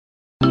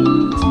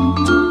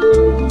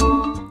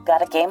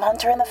Got a game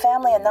hunter in the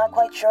family and not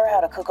quite sure how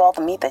to cook all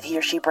the meat that he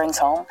or she brings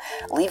home?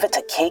 Leave it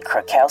to Kate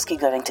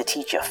Krakowski-Gooding to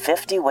teach you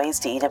 50 ways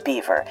to eat a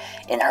beaver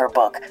in her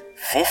book,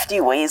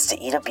 50 Ways to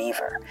Eat a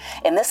Beaver.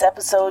 In this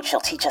episode, she'll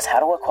teach us how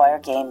to acquire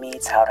game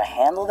meats, how to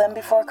handle them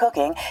before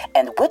cooking,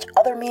 and which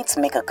other meats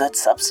make a good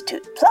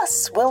substitute.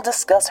 Plus, we'll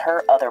discuss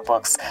her other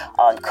books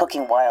on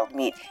cooking wild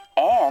meat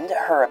and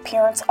her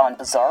appearance on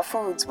Bizarre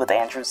Foods with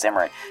Andrew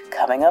Zimmern,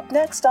 coming up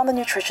next on the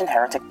Nutrition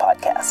Heretic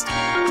podcast.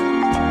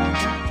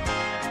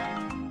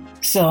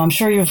 So I'm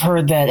sure you've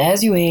heard that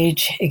as you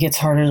age, it gets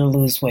harder to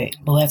lose weight.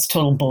 Well, that's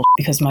total bullshit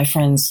because my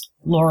friends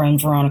Laura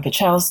and Veronica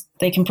Chows,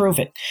 they can prove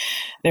it.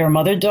 They're a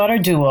mother-daughter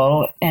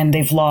duo, and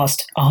they've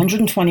lost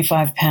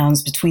 125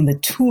 pounds between the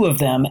two of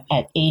them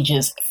at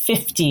ages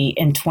 50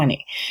 and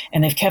 20.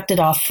 And they've kept it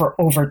off for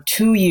over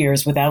 2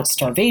 years without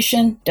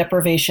starvation,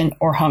 deprivation,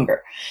 or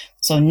hunger.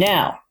 So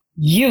now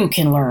you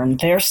can learn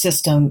their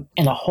system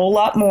and a whole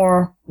lot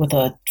more with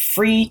a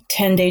free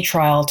 10-day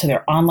trial to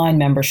their online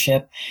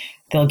membership.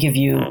 They'll give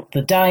you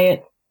the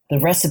diet, the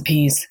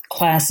recipes,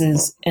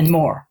 classes, and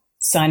more.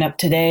 Sign up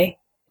today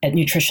at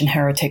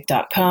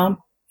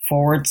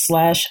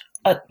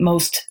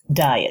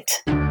nutritionheretic.com/utmost-diet.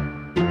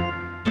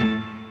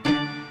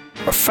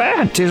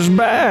 Fat is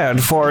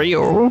bad for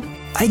you.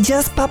 I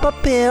just pop a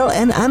pill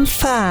and I'm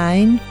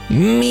fine.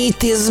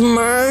 Meat is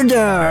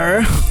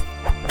murder.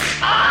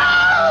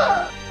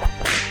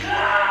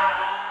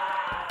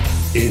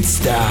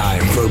 It's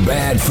time for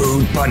bad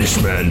food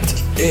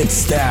punishment.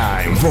 It's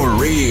time for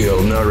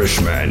real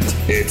nourishment.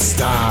 It's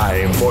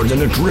time for the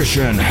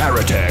Nutrition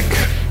Heretic.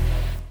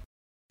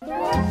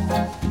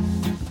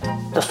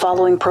 The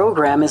following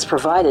program is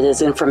provided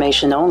as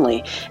information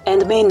only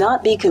and may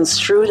not be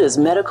construed as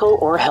medical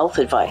or health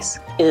advice.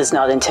 It is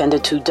not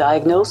intended to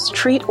diagnose,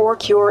 treat, or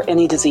cure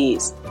any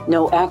disease.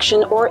 No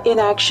action or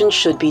inaction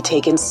should be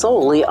taken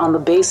solely on the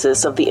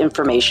basis of the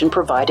information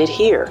provided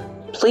here.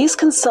 Please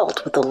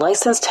consult with a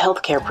licensed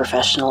healthcare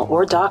professional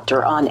or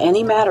doctor on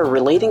any matter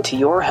relating to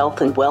your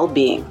health and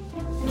well-being.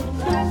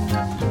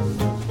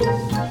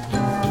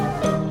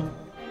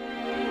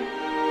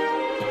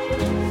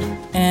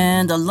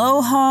 And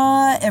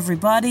aloha,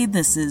 everybody.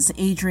 This is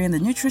Adrian, the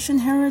Nutrition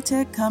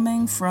Heretic,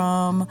 coming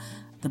from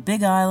the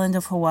Big Island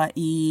of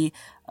Hawaii.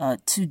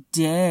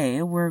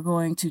 Today, we're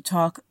going to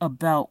talk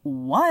about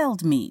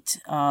wild meat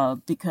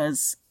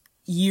because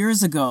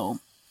years ago,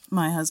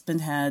 my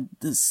husband had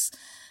this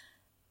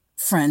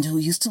friend who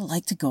used to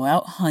like to go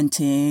out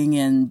hunting,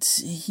 and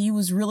he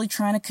was really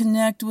trying to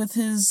connect with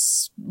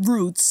his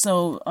roots.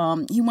 So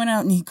he went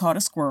out and he caught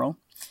a squirrel,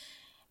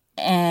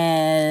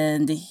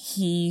 and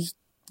we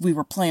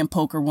were playing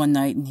poker one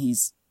night, and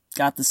he's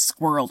got the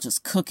squirrel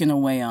just cooking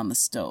away on the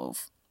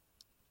stove.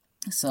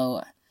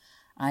 So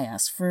I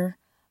asked for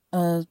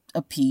a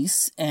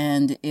piece,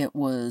 and it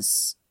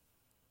was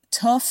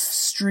tough,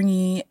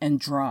 stringy, and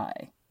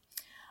dry.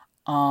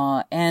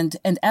 And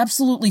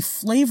absolutely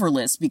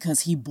flavorless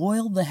because he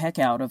boiled the heck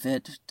out of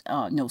it.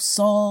 No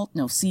salt,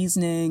 no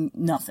seasoning,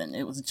 nothing.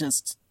 It was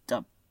just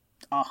a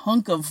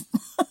hunk of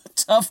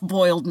tough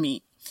boiled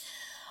meat.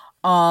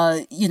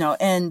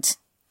 And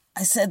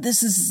I said, this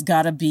has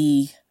got to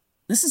be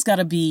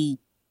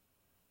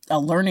a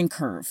learning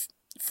curve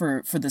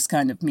for this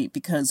kind of meat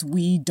because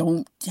we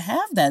don't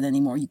have that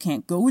anymore. You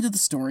can't go to the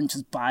store and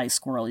just buy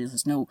squirrel.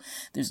 There's no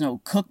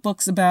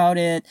cookbooks about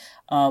it.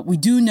 We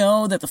do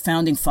know that the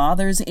founding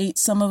fathers ate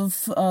some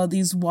of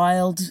these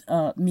wild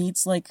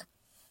meats like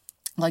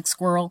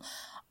squirrel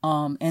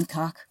and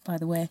cock, by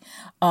the way.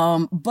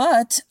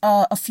 But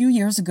a few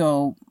years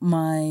ago,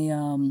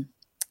 my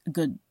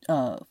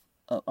a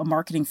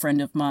marketing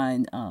friend of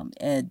mine,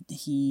 Ed,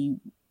 he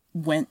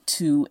went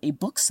to a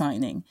book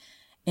signing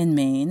in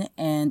Maine,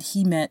 and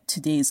he met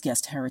today's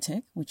guest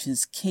heretic, which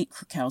is Kate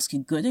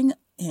Krakowski-Gooding,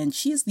 and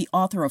she is the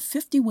author of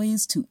 50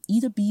 Ways to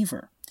Eat a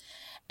Beaver.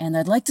 And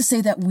I'd like to say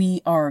that we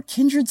are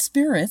kindred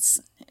spirits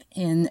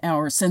in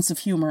our sense of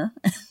humor,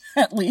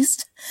 at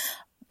least.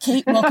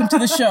 Kate, welcome to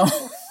the show.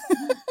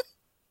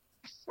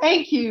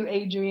 Thank you,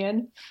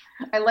 Adrian.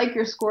 I like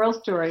your squirrel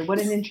story. What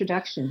an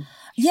introduction.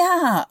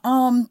 Yeah,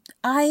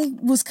 I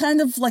was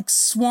kind of like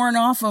sworn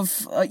off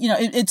of,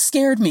 it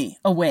scared me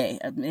away,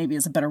 maybe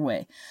is a better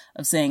way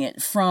of saying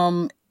it,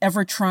 from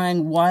ever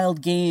trying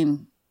wild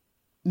game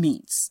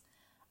meats.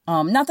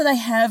 Not that I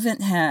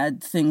haven't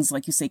had things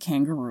like you say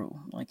kangaroo,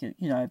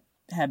 I've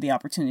had the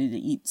opportunity to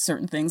eat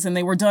certain things and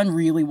they were done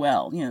really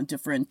well,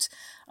 different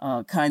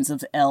kinds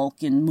of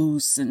elk and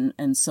moose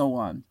and so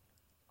on.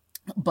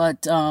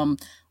 But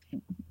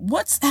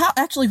first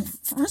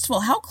of all,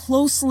 how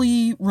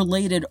closely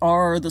related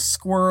are the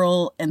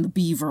squirrel and the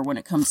beaver when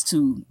it comes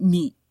to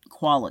meat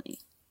quality?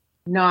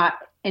 Not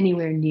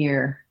anywhere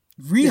near.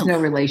 Really? There's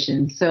no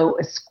relation. So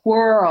a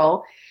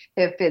squirrel,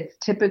 if it's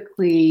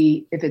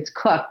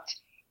cooked,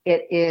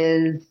 it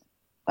is,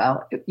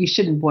 well, you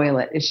shouldn't boil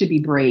it. It should be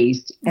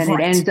braised. And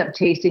Right. It ends up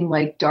tasting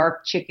like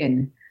dark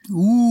chicken.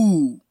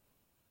 Ooh.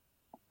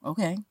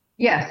 Okay.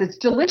 Yes, it's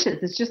delicious.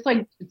 It's just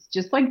like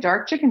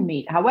dark chicken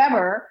meat.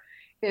 However,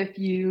 if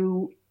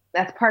you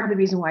that's part of the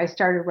reason why I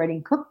started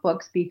writing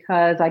cookbooks,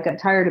 because I got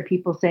tired of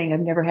people saying I've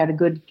never had a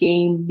good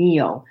game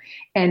meal.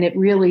 And it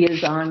really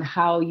is on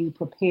how you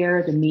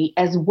prepare the meat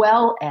as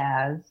well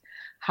as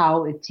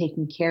how it's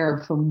taken care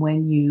of from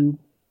when you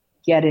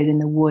get it in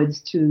the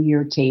woods to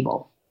your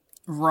table.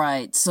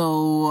 Right.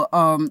 So,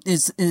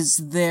 is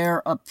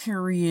there a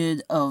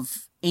period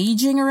of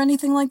aging or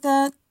anything like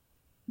that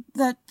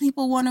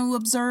people want to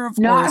observe,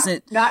 or is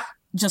it not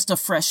just a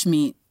fresh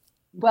meat?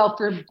 Well,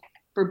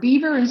 for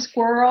beaver and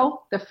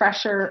squirrel, the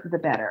fresher the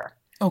better.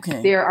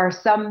 Okay. There are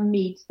some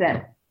meats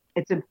that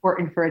it's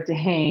important for it to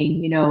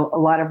hang. A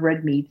lot of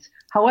red meats.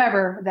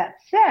 However, that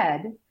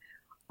said,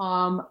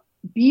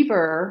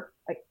 beaver,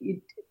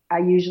 I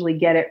usually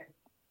get it.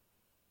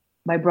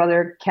 My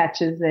brother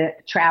catches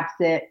it, traps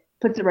it,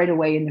 puts it right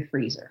away in the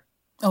freezer.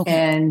 Okay.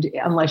 And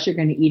unless you're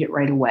going to eat it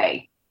right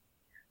away.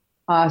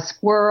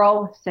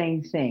 Squirrel,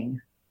 same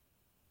thing.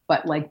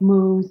 But like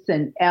moose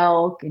and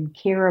elk and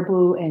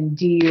caribou and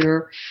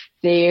deer,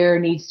 there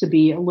needs to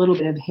be a little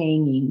bit of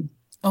hanging.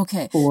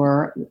 Okay.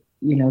 For,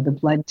 the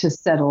blood to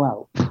settle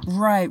out.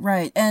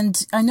 Right.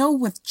 And I know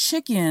with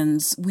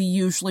chickens, we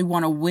usually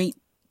want to wait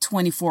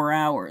 24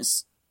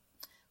 hours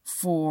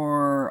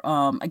for,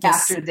 I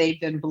guess. After they've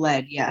been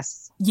bled,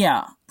 yes.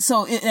 Yeah.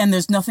 So, and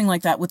there's nothing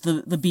like that with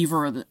the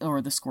beaver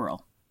or the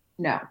squirrel?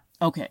 No.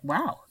 Okay.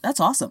 Wow. That's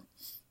awesome.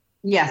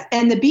 Yes.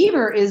 And the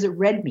beaver is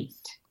red meat,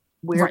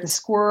 where Right. the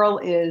squirrel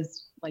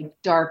is like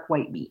dark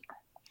white meat.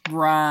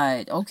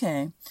 Right.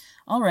 Okay.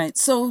 All right.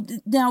 So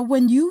now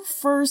when you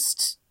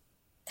first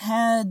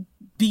had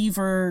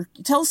beaver,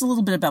 tell us a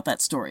little bit about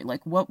that story.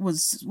 Like what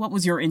was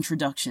your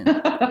introduction?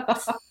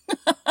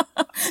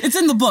 It's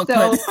in the book.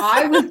 So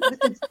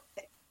but...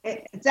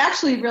 it's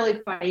actually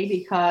really funny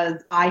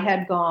because I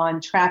had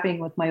gone trapping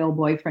with my old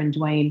boyfriend,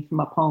 Dwayne,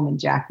 from up home in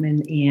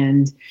Jackman.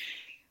 And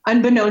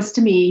unbeknownst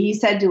to me, he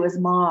said to his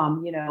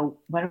mom,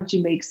 why don't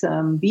you make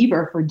some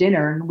beaver for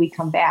dinner? And we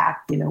come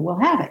back, we'll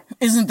have it.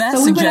 Isn't that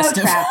so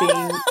suggestive? We went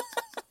out trapping.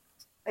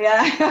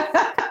 Yeah.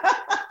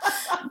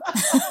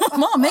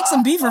 Mom, make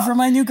some beaver for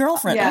my new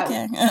girlfriend. Yeah.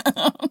 Okay.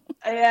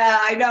 Yeah,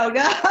 I know.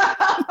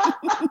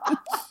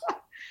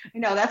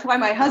 That's why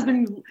my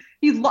husband,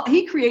 he's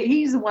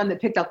the one that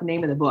picked out the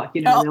name of the book,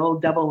 the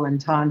old double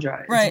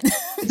entendre. Right.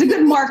 It's a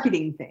good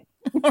marketing thing.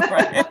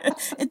 Right.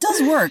 It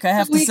does work, I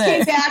have to say.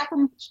 We came back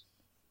from,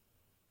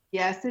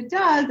 yes, it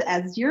does,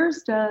 as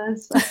yours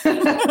does.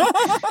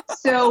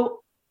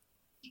 So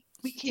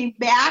we came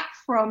back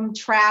from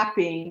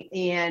trapping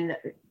and,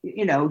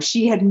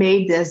 she had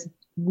made this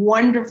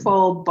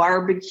wonderful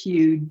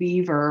barbecued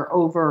beaver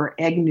over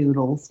egg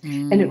noodles.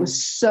 And it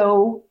was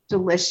so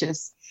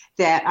delicious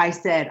that I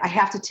said, I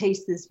have to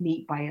taste this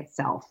meat by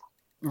itself.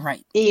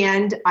 Right.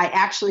 And I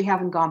actually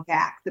haven't gone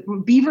back. The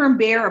beaver and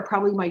bear are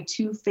probably my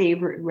two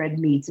favorite red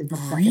meats if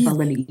I'm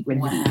going to eat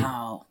red meat.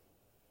 Wow.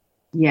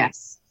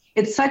 Yes.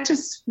 It's such a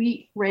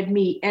sweet red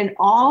meat. And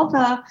all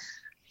the,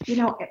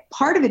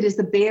 part of it is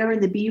the bear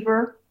and the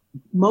beaver.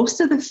 Most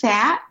of the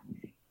fat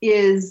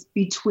is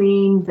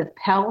between the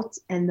pelt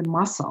and the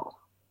muscle.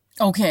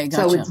 Okay,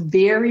 gotcha. So it's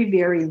very,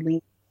 very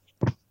lean.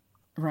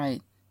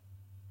 Right.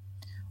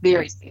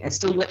 Very lean.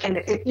 It's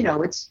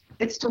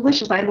it's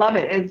delicious. I love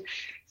it. And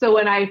so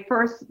when I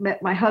first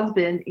met my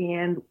husband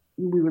and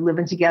we were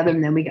living together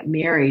and then we got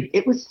married,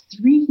 it was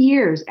 3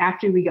 years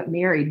after we got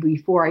married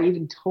before I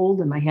even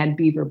told him I had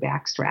beaver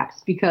back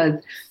straps,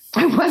 because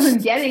I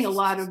wasn't getting a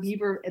lot of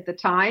beaver at the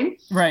time.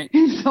 Right.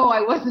 And so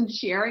I wasn't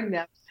sharing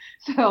them.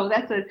 So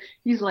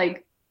he's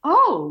like,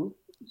 oh,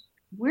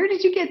 where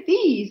did you get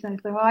these? I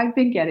said, I've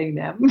been getting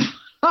them.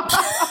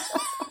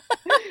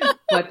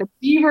 But the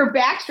beaver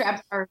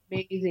backstraps are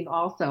amazing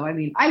also. I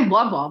mean, I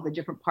love all the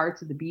different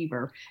parts of the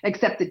beaver,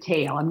 except the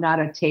tail. I'm not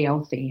a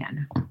tail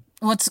fan.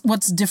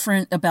 What's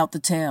different about the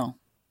tail?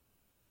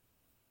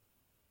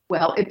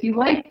 Well, if you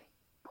like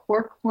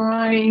pork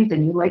rinds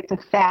and you like the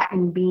fat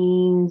and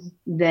beans,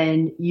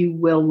 then you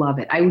will love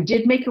it. I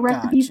did make a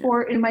recipe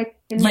for it in my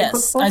yes,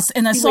 cookbook. I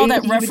saw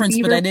that reference,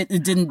 but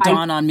it didn't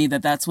dawn on me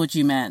that that's what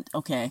you meant.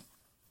 Okay.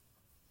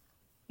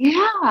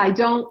 Yeah, I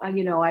don't. I'm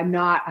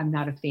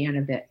not a fan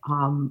of it.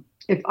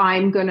 If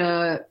I'm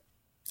gonna,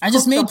 I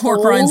just made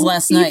pork rinds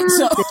last night,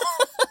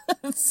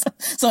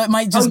 so it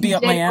might just be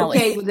up my alley.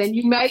 Okay, well then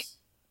you might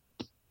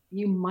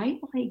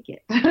like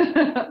it.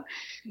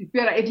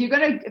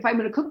 If I'm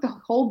gonna cook the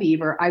whole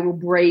beaver, I will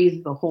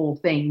braise the whole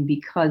thing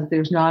because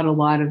there's not a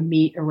lot of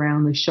meat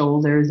around the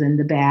shoulders and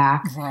the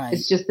back. Right.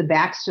 It's just the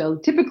back. So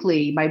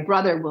typically, my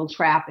brother will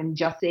trap and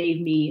just save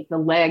me the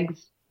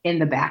legs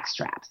and the back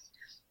straps.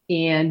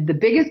 And the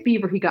biggest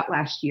beaver he got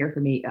last year for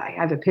me, I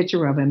have a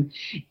picture of him.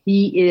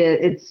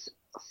 It's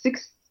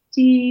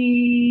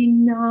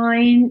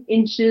 69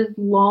 inches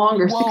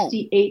long or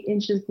 68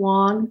 inches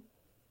long.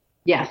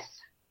 Yes.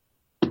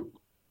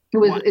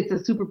 It's a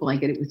super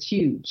blanket. It was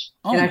huge.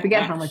 And I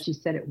forget how much you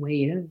said it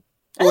weighed.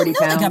 40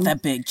 pounds. I got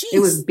that big. Jeez,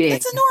 it was big.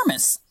 It's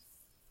enormous.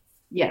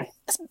 Yes.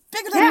 It's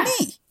bigger than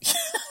me.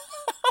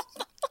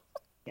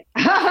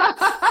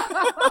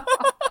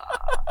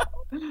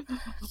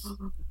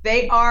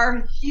 They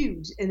are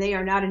huge, and they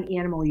are not an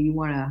animal you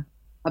want to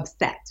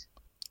upset.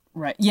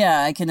 Right.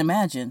 Yeah, I can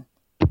imagine.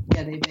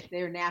 Yeah,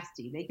 they're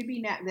nasty. They could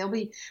be they'll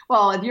be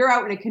well if you're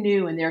out in a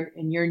canoe and you're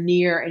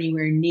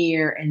anywhere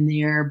near and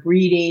they're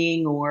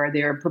breeding or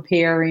they're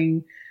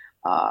preparing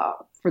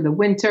for the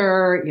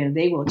winter.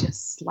 They will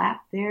just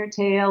slap their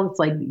tail. It's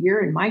like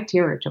you're in my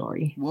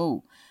territory.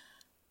 Whoa.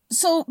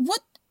 So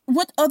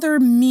what other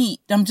meat?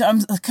 I'm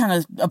kind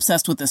of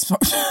obsessed with this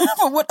part.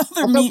 But what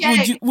other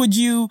meat would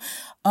you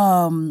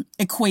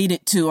equate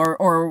it to,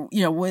 or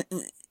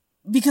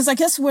because I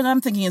guess what I'm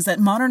thinking is that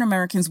modern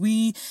Americans,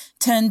 we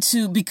tend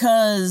to,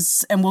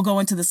 because, and we'll go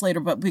into this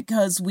later, but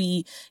because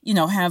we,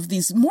 have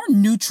these more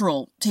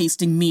neutral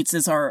tasting meats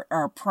as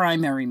our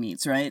primary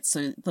meats, right?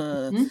 So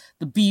the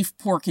beef,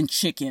 pork, and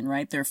chicken,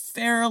 right? They're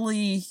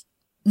fairly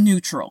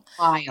neutral.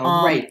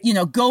 Wild, right.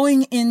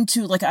 Going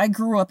into, like, I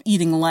grew up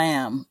eating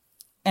lamb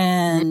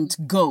and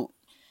goat.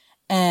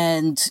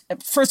 And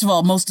first of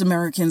all, most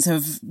Americans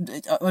have,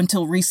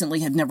 until recently,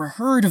 had never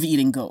heard of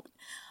eating goat.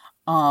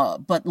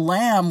 But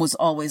lamb was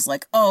always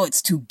like, oh,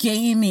 it's too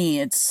gamey.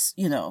 It's,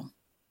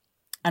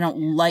 I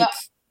don't like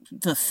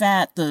the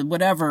fat, the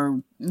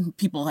whatever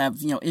people have,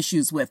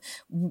 issues with.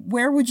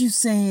 Where would you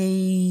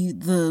say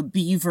the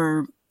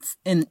beaver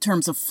in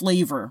terms of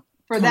flavor?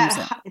 For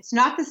that, it's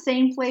not the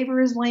same flavor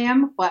as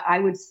lamb, but I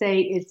would say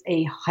it's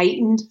a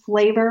heightened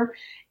flavor.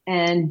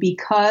 And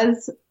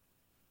because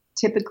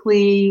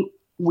typically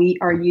we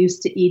are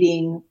used to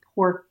eating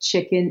pork,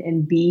 chicken,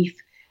 and beef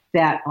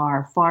that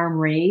are farm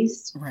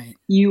raised, right?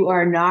 You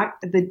are not,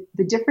 the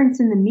difference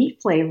in the meat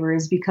flavor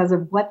is because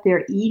of what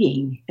they're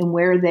eating and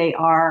where they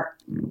are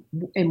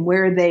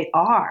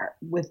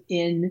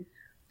within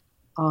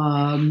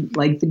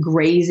like the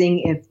grazing.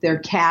 If they're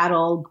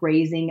cattle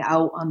grazing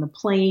out on the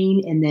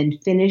plain and then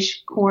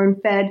finish corn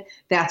fed,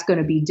 that's going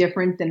to be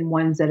different than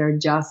ones that are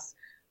just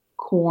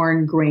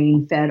corn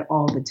grain fed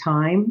all the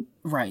time.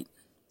 Right.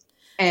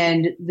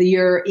 And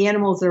your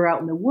animals that are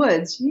out in the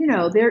woods,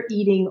 they're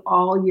eating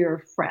all your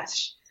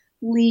fresh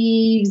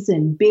leaves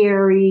and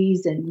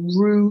berries and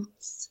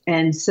roots.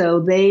 And so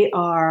they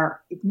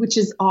are, which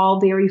is all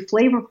very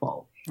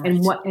flavorful.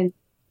 Right. And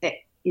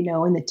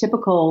the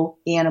typical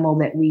animal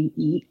that we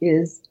eat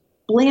is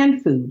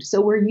bland food.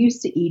 So we're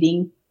used to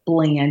eating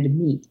bland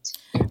meat.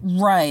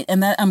 Right.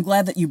 And I'm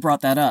glad that you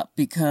brought that up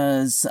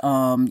because,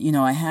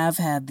 I have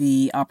had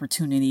the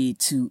opportunity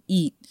to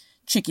eat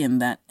chicken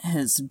that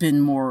has been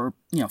more,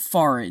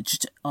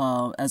 foraged,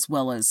 as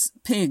well as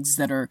pigs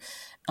that are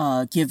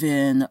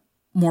given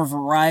more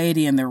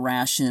variety in their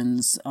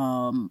rations.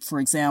 For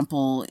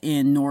example,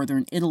 in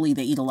northern Italy,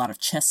 they eat a lot of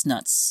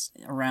chestnuts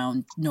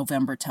around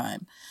November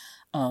time.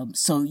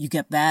 So you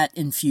get that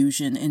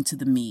infusion into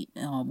the meat,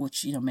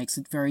 which, makes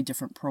a very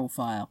different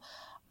profile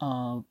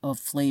of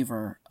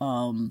flavor.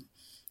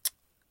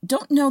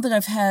 Don't know that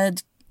I've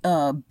had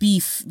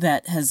beef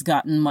that has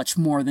gotten much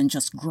more than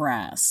just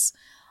grass.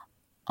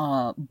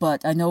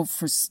 But I know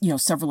for,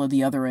 several of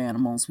the other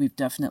animals, we've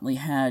definitely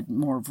had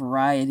more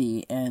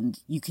variety and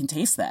you can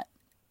taste that.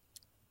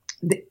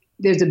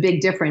 There's a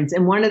big difference.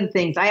 And one of the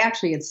things, I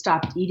actually had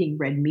stopped eating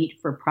red meat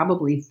for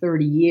probably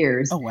 30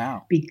 years. Oh,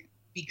 wow.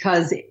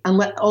 Because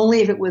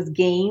only if it was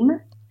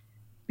game,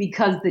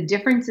 because the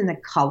difference in the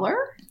color,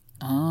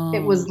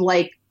 it was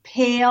like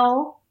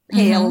pale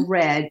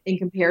red in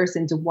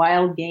comparison to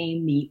wild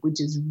game meat,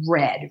 which is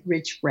red,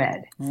 rich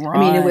red. Right. I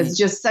mean, it was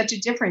just such a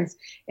difference.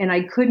 And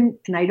I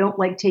don't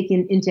like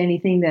taking into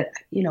anything that,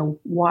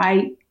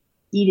 why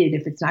eat it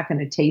if it's not going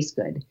to taste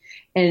good?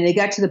 And it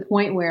got to the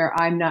point where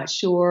I'm not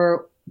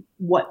sure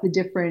what the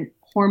different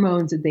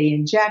hormones that they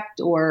inject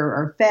or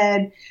are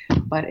fed,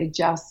 but it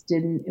just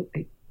didn't,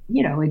 it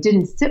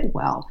didn't sit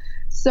well.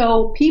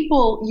 So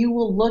you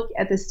will look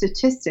at the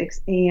statistics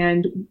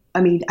and,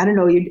 I mean, I don't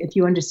know if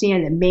you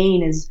understand that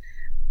Maine is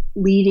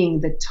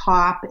leading the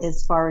top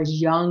as far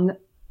as young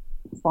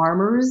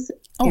farmers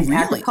in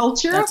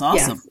agriculture. That's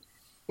awesome. Yes.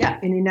 Yeah,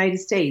 in the United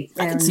States.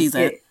 I can see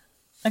that.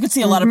 I could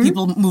see a lot of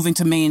people moving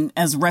to Maine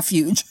as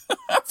refuge,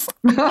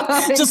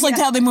 just like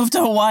how they moved to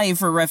Hawaii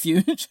for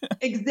refuge.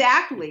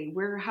 Exactly,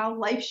 how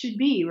life should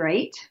be,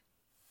 right?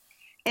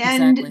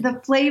 And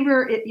the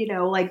flavor,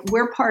 like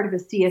we're part of the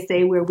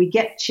CSA where we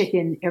get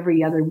chicken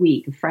every other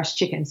week, fresh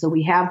chicken. So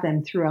we have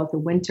them throughout the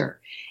winter.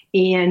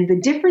 And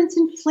the difference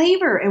in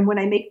flavor, and when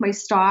I make my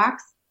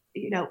stocks,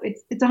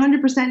 it's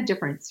 100%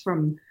 difference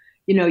from,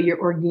 your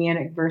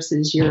organic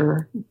versus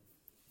your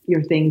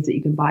things that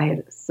you can buy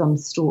at some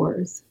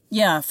stores.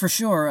 Yeah, for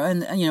sure.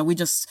 And, we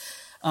just,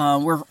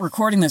 we're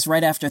recording this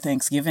right after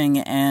Thanksgiving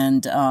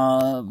and,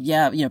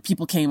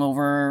 people came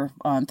over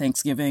on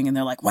Thanksgiving and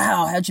they're like,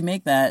 wow, how'd you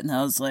make that? And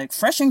I was like,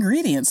 fresh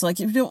ingredients. Like,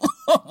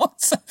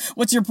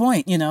 what's your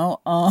point?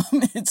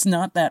 It's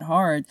not that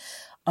hard,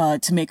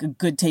 to make a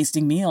good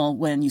tasting meal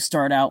when you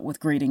start out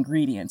with great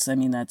ingredients. I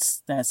mean,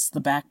 that's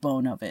the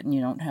backbone of it and you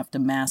don't have to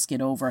mask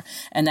it over.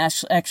 And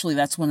actually,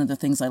 that's one of the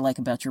things I like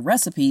about your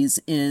recipes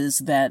is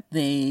that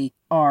they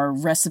are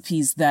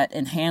recipes that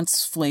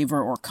enhance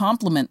flavor or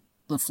complement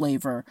the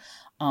flavor,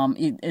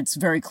 it's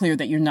very clear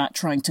that you're not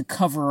trying to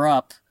cover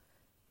up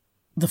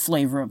the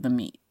flavor of the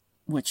meat,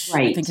 which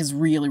I think is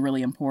really,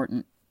 really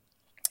important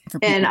for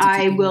people. And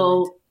I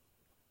will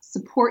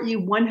support you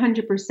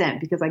 100%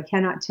 because I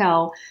cannot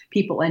tell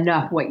people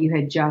enough what you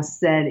had just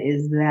said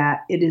is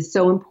that it is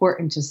so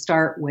important to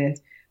start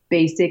with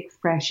basic,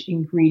 fresh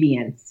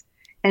ingredients.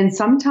 And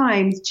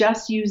sometimes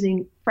just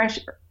using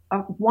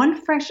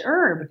one fresh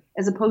herb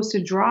as opposed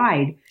to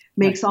dried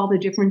makes all the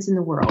difference in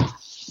the world.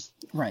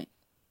 Right.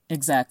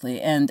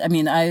 Exactly. And I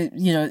mean,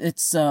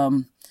 it's,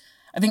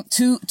 I think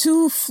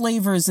two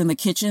flavors in the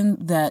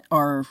kitchen that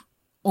are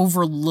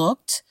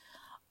overlooked,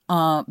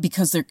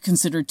 because they're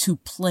considered too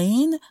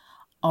plain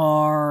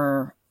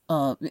are,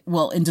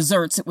 in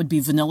desserts, it would be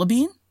vanilla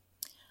bean.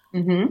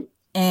 Mm-hmm.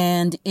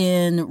 And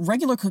in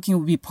regular cooking, it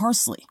would be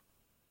parsley.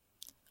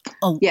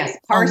 Yes,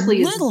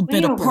 parsley. A little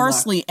bit of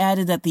parsley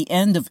added at the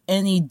end of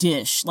any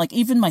dish. Like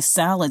even my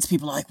salads,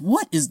 people are like,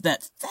 "What is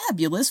that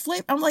fabulous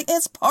flavor?" I'm like,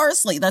 "It's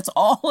parsley. That's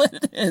all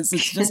it is.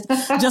 It's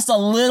just a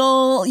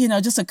little,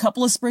 just a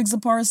couple of sprigs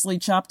of parsley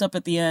chopped up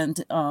at the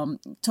end.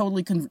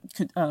 Totally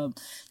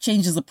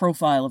changes the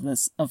profile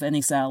of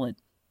any salad."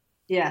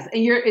 Yes,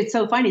 and it's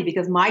so funny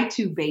because my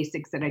two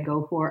basics that I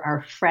go for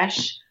are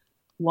fresh,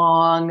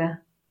 long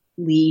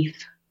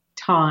leaf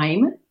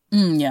thyme.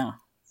 Yeah.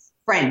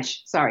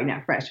 French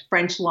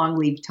long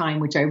leaf thyme,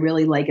 which I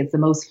really like. It's the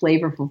most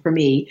flavorful for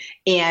me,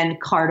 and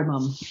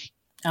cardamom.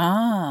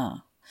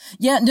 Ah,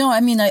 yeah, no, I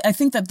mean, I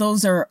think that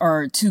those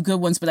are two good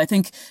ones, but I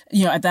think,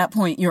 at that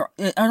point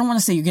I don't want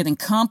to say you're getting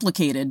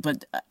complicated,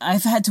 but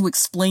I've had to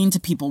explain to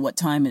people what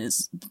thyme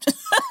is.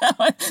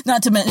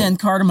 Not to mention, and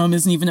cardamom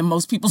isn't even in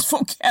most people's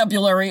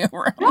vocabulary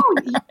around. No,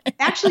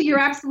 actually, you're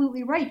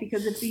absolutely right,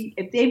 because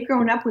if they've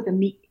grown up with a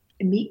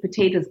meat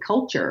potatoes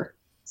culture,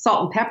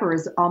 salt and pepper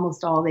is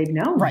almost all they've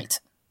known. Right.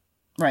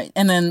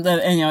 And then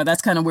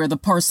that's kind of where the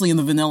parsley and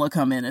the vanilla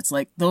come in. It's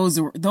like those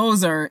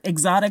are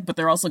exotic, but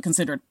they're also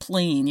considered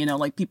plain.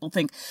 Like people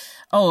think,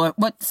 oh,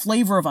 what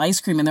flavor of ice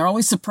cream? And they're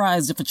always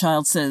surprised if a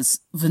child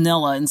says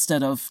vanilla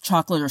instead of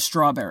chocolate or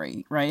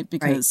strawberry, right?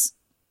 Because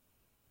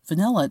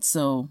vanilla, it's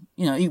so,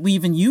 we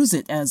even use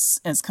it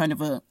as kind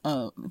of a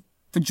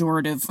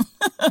pejorative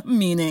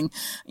meaning,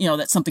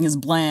 that something is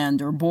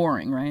bland or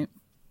boring, right?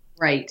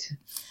 Right.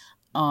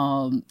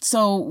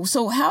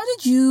 So how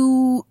did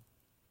you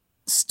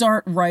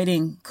start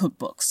writing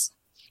cookbooks?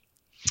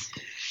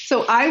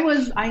 So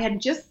I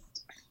had just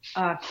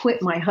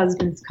quit my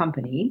husband's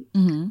company.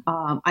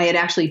 Mm-hmm. I had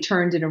actually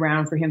turned it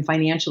around for him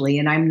financially,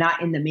 and I'm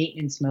not in the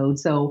maintenance mode.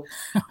 So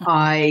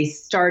I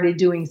started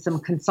doing some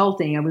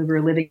consulting. We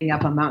were living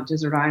up on Mount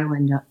Desert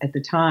Island at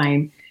the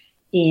time.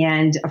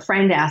 And a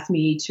friend asked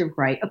me to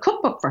write a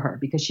cookbook for her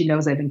because she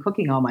knows I've been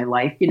cooking all my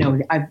life.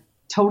 I'm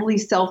totally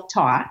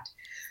self-taught.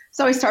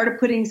 So I started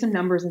putting some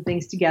numbers and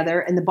things together.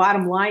 And the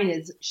bottom line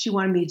is she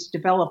wanted me to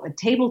develop a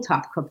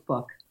tabletop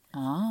cookbook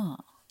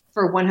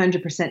for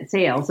 100%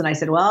 sales. And I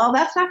said, well,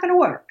 that's not going to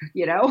work.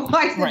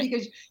 I said,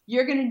 because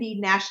you're going to need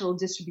national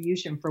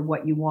distribution for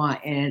what you want.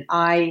 And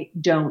I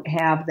don't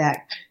have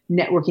that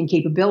networking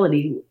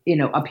capability,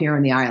 up here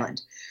on the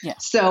island. Yeah.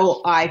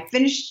 So I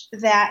finished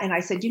that and I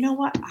said, you know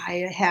what?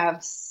 I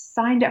have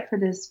signed up for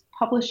this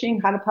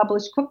publishing, how to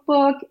publish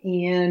cookbook,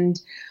 and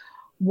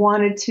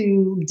wanted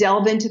to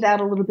delve into that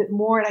a little bit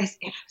more. And I was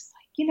like,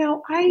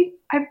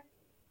 I've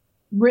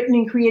written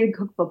and created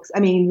cookbooks.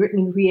 Written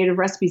and created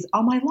recipes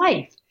all my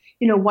life.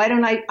 Why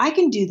don't I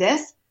can do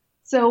this.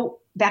 So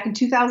back in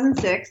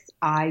 2006,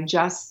 I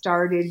just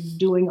started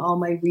doing all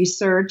my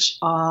research.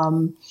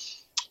 And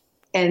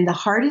the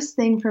hardest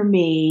thing for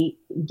me,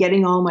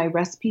 getting all my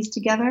recipes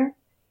together,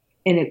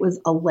 and it was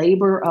a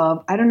labor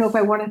of, I don't know if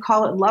I want to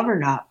call it love or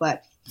not,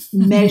 but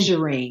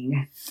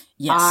measuring.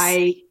 Yes.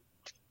 I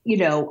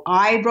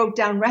wrote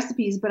down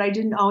recipes, but I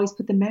didn't always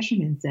put the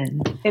measurements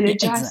in. And it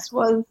just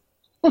was.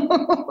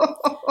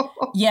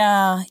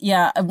 Yeah.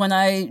 When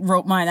I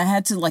wrote mine, I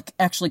had to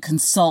actually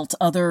consult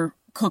other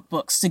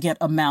cookbooks to get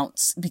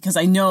amounts because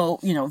I know,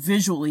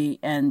 visually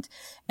and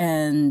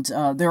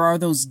there are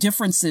those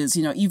differences,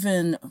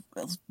 even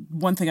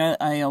one thing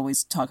I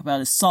always talk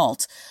about is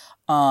salt.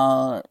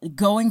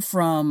 Going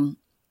from,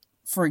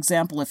 for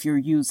example, if you're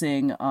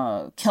using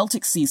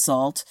Celtic sea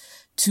salt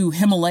to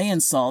Himalayan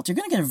salt, you're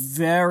going to get a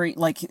very,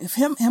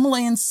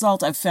 Himalayan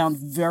salt I've found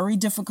very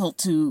difficult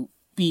to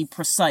be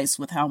precise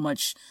with how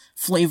much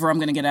flavor I'm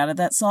going to get out of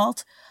that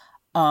salt.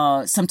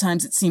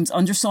 Sometimes it seems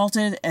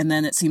undersalted, and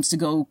then it seems to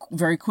go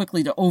very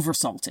quickly to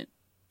oversalted.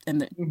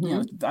 And,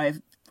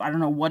 I don't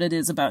know what it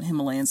is about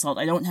Himalayan salt.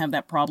 I don't have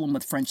that problem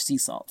with French sea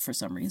salt for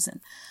some reason.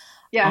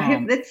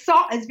 Yeah, that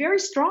salt is very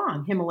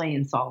strong.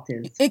 Himalayan salt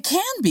is. It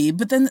can be,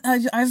 but then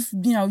I've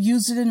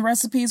used it in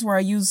recipes where I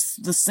use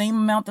the same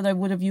amount that I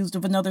would have used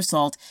of another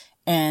salt,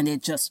 and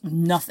it just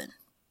nothing.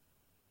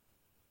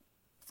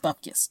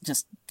 Buckus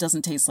just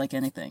doesn't taste like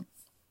anything.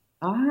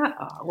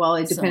 Well,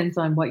 it depends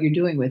on what you're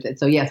doing with it.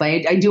 So yes,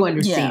 I do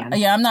understand.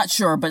 Yeah, I'm not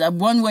sure, but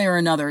one way or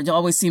another, it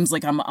always seems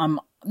like I'm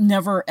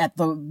never at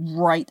the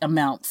right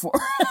amount for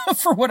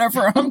for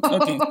whatever I'm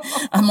cooking.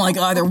 I'm like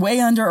either way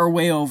under or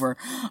way over.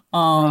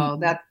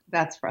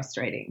 That's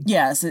frustrating.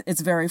 Yes,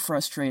 it's very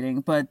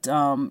frustrating. But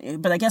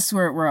I guess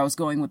where I was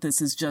going with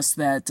this is just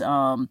that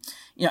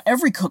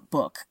every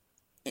cookbook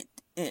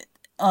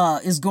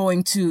is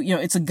going to,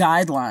 it's a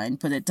guideline,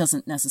 but it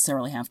doesn't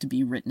necessarily have to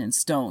be written in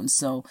stone.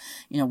 So,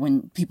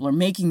 when people are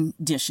making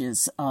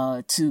dishes,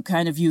 to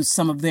kind of use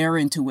some of their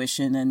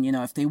intuition and,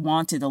 if they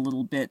wanted a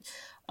little bit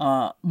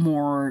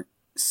more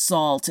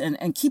salt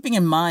and keeping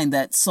in mind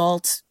that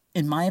salt,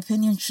 in my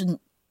opinion,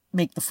 shouldn't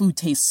make the food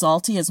taste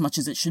salty as much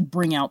as it should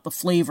bring out the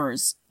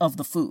flavors of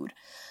the food.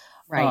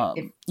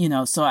 Right.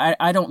 So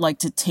I don't like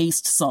to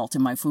taste salt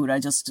in my food. I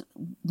just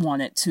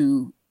want it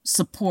to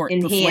support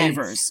the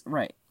flavors.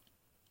 Right.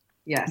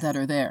 Yes. That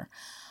are there.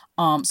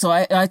 So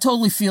I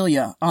totally feel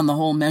you on the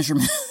whole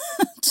measurement.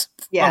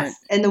 Yes.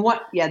 And the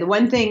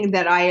one thing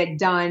that I had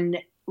done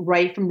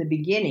right from the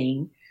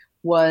beginning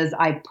was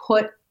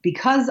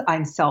because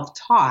I'm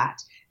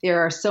self-taught, there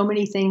are so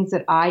many things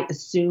that I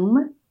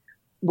assume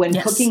when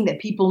cooking that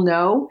people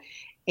know.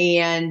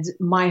 And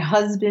my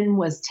husband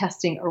was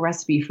testing a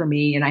recipe for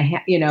me, and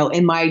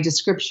and my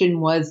description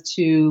was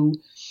to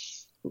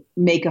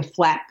make a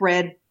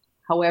flatbread.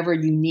 However,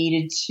 you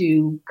needed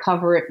to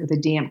cover it with a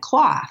damp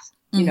cloth,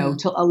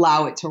 to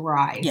allow it to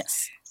rise.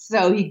 Yes.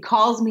 So he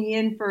calls me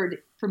in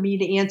for me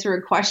to answer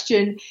a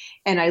question,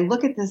 and I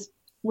look at this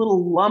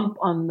little lump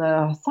on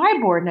the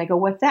sideboard, and I go,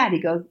 "What's that?" He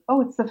goes,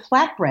 "Oh, it's the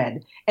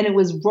flatbread," and it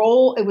was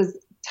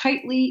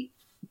tightly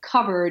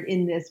covered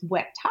in this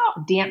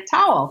damp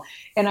towel.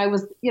 And I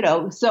was,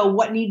 so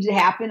what needed to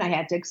happen? I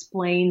had to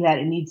explain that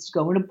it needs to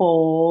go in a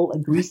bowl, a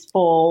greased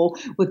bowl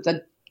with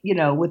the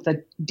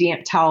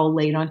damp towel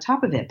laid on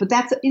top of it. But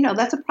that's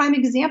a prime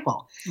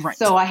example. Right.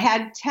 So I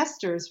had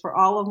testers for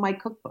all of my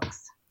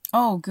cookbooks.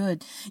 Oh,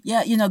 good.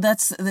 Yeah,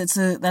 that's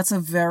a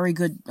very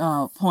good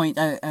point.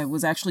 I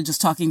was actually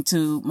just talking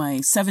to my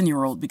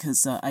 7-year-old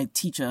because I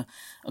teach a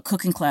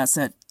cooking class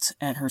at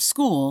her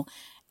school.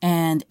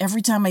 And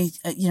every time I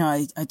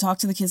talk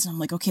to the kids, and I'm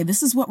like, okay,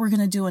 this is what we're going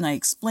to do. And I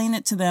explain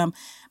it to them.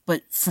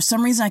 But for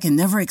some reason, I can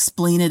never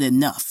explain it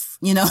enough.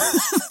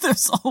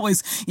 There's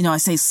always, I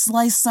say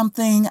slice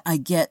something, I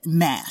get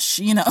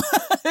mash,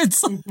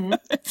 it's,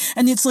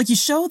 and it's like you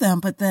show them,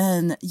 but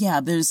then,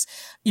 there's,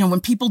 when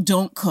people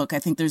don't cook, I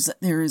think there's a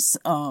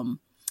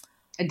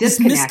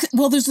disconnect.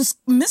 There's this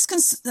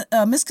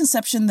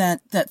misconception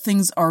that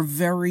things are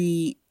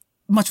very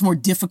much more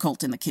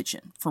difficult in the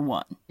kitchen, for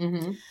one.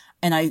 Mm-hmm.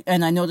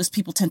 And I notice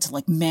people tend to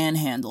like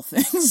manhandle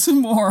things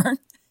more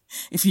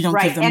if you don't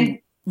give them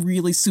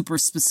really super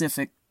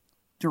specific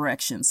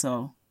direction.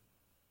 So,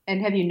 and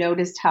have you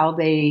noticed how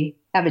they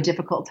have a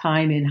difficult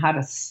time in how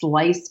to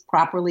slice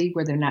properly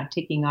where they're not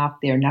taking off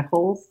their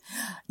knuckles?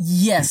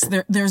 Yes,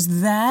 there's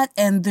that,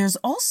 and there's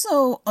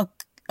also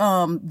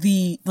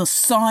the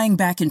sawing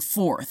back and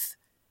forth,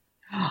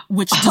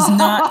 which does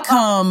not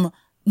come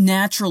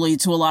naturally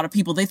to a lot of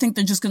people. They think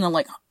they're just gonna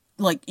like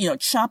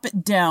chop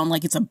it down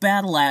like it's a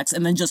battle axe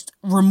and then just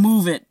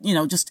remove it,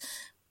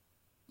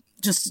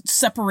 just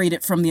separate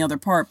it from the other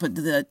part. But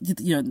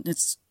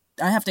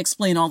I have to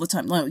explain all the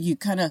time. You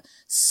kind of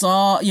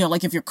saw,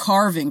 like if you're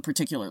carving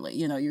particularly,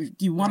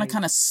 you want to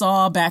kind of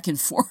saw back and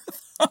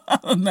forth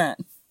on that.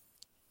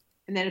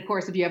 And then of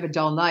course, if you have a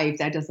dull knife,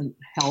 that doesn't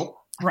help.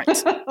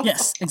 Right.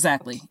 Yes,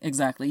 exactly.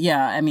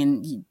 Yeah. I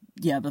mean,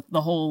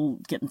 the whole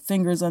getting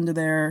fingers under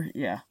there.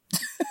 Yeah.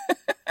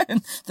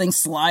 And things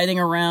sliding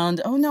around.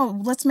 Oh no,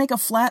 let's make a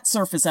flat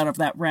surface out of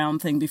that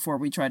round thing before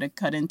we try to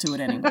cut into it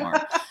anymore.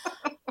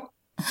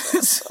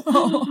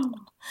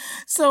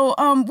 So,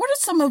 what are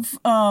some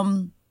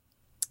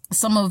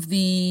of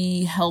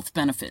the health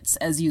benefits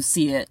as you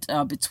see it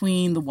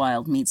between the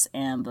wild meats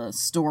and the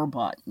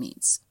store-bought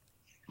meats?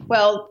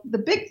 Well, the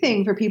big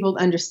thing for people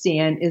to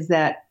understand is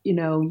that,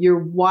 your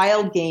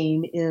wild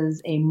game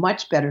is a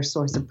much better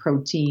source of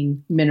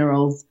protein,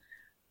 minerals,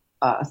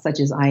 such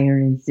as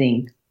iron and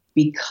zinc,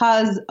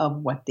 because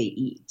of what they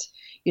eat.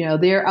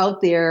 They're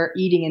out there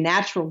eating a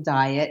natural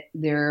diet.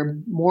 They're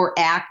more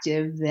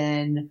active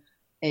than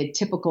a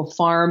typical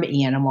farm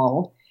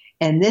animal.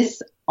 And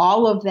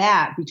all of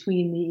that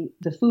between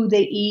the food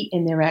they eat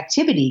and their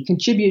activity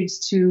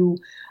contributes to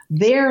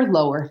their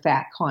lower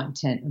fat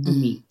content of the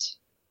meat.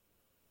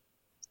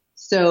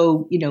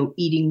 So,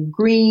 eating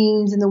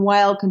greens in the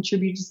wild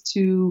contributes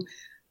to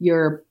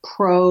your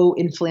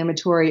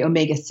pro-inflammatory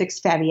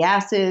omega-6 fatty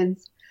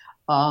acids,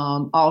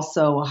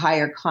 also a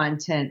higher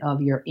content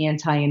of your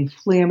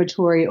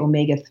anti-inflammatory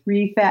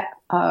omega-3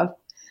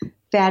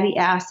 fatty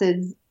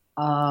acids,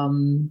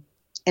 and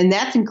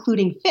that's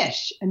including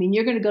fish. I mean,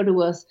 you're going to go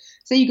to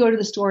say you go to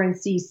the store and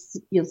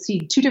you'll see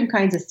two different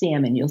kinds of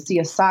salmon. You'll see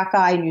a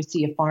sockeye and you'll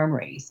see a farm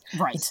raised.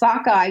 Right. The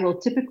sockeye will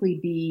typically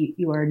be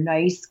your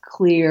nice,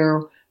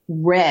 clear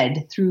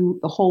red through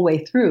the whole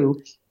way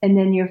through. And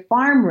then your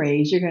farm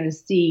raised, you're going to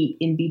see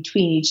in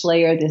between each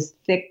layer this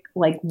thick,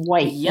 like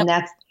white. Yep. And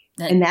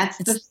And that's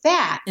the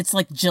fat. It's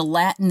like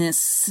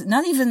gelatinous,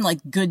 not even like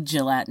good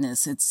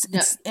gelatinous.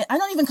 I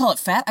don't even call it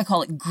fat. I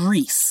call it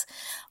grease.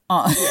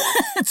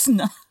 It's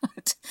not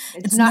normal.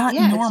 It's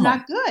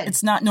not good.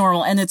 It's not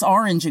normal. And it's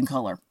orange in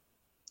color.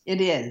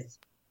 It is.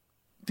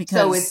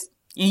 Because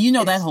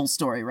that whole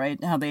story,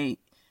 right? How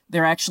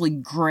they're actually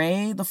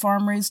gray, the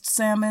farm raised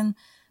salmon,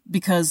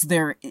 because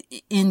they're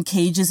in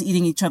cages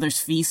eating each other's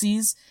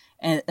feces,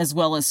 as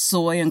well as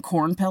soy and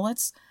corn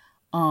pellets.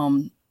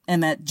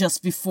 And that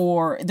just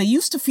before, they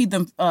used to feed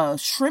them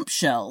shrimp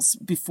shells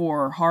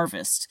before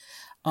harvest,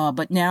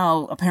 but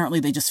now apparently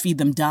they just feed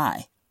them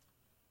dye.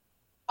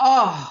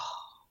 Oh,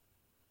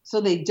 so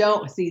they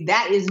don't see,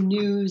 that is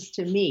news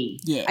to me.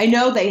 Yeah. I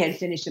know they had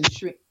finished some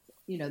shrimp,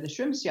 the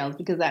shrimp shells,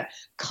 because that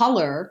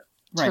color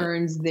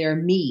turns their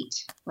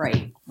meat.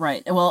 Right.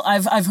 Right. Well,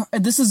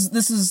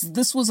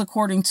 this was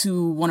according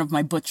to one of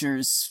my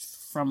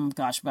butchers from,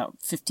 about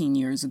 15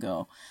 years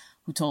ago,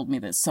 who told me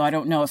this. So I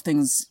don't know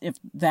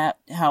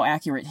how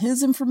accurate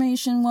his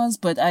information was,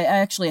 but I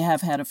actually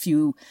have had a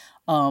few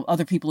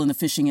other people in the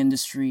fishing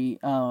industry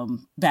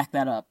back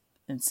that up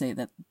and say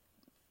that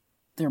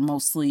they're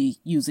mostly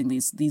using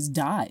these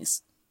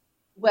dyes.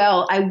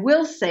 Well, I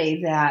will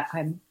say that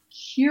I'm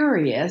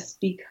curious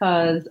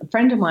because a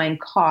friend of mine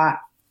caught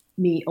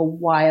me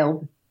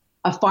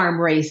a farm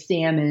raised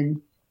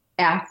salmon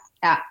that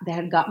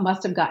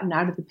must have gotten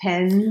out of the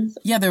pens.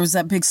 Yeah, there was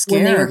that big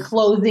scare when they were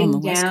closing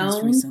on the down West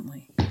Coast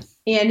recently.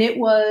 And it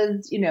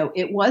was,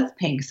 it was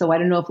pink. So I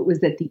don't know if it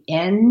was at the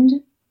end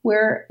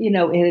where,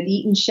 it had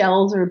eaten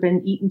shells or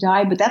been eaten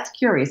dye, but that's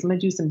curious. I'm going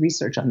to do some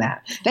research on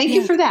that. Thank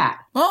you for that.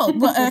 Well,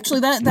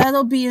 actually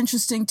that'll be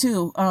interesting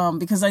too.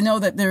 Because I know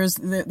that there was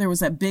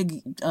that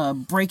big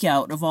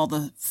breakout of all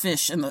the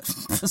fish in the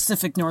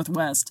Pacific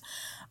Northwest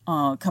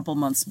a couple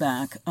months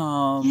back.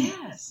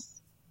 Yes.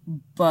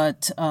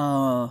 But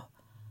what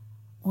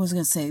was I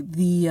going to say?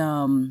 The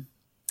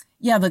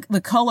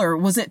color,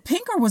 was it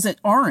pink or was it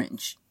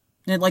orange?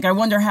 Like, I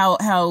wonder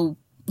how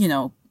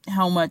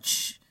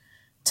much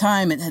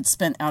time it had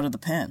spent out of the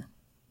pen.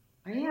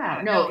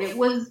 Yeah, no, it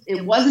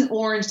wasn't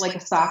orange like a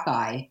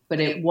sockeye, but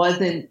it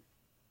wasn't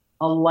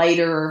a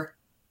lighter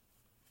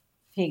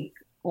pink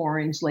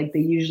orange like they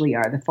usually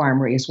are, the farm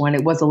raised one.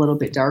 It was a little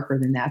bit darker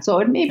than that. So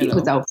it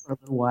was out for a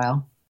little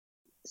while.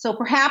 So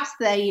perhaps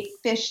the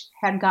fish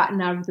had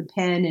gotten out of the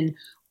pen and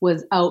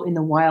was out in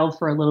the wild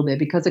for a little bit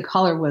because the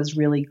color was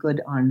really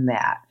good on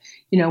that.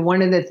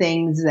 One of the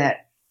things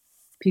that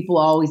people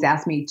always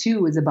ask me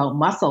too is about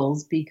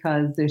mussels,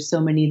 because there's so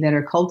many that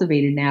are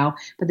cultivated now.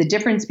 But the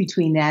difference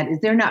between that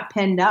is they're not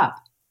penned up.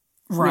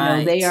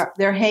 Right.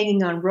 They're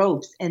hanging on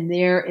ropes, and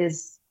there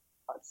is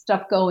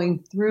stuff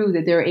going through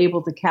that they're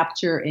able to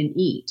capture and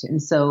eat.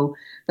 And so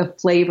the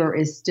flavor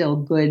is still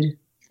good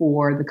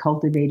for the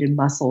cultivated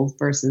mussels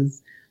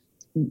versus,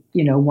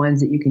 ones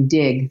that you can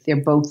dig. They're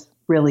both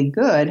really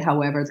good.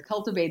 However, the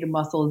cultivated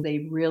mussels,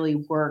 they really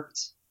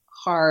worked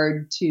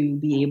hard to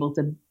be able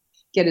to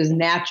get as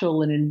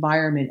natural an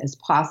environment as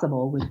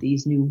possible with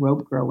these new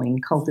rope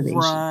growing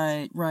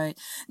cultivations. Right.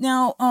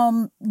 Now,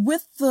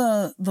 with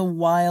the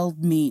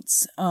wild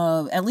meats,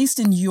 at least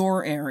in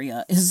your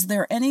area, is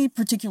there any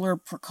particular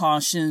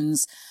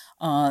precautions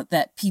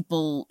that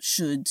people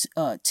should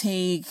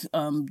take?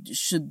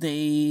 Should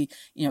they,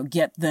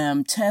 get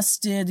them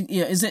tested?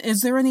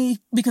 Is there any,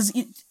 because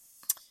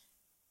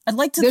I'd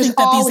like to think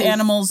that these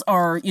animals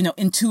are,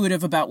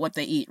 intuitive about what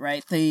they eat,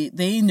 right?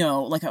 They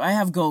know, like I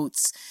have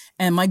goats,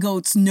 and my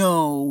goats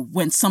know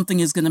when something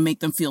is going to make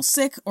them feel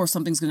sick or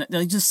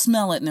they just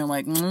smell it and they're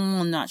like,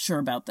 I'm not sure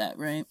about that,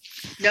 right?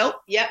 Nope.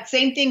 Yep.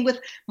 Same thing with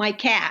my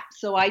cat.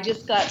 So I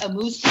just got a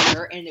moose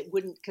liver, and it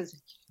wouldn't, because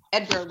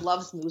Edgar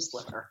loves moose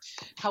liver.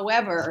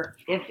 However,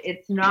 if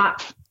it's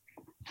not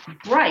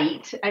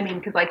bright,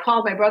 because I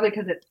called my brother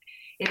because it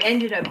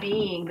ended up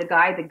being the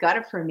guy that got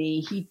it for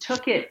me. He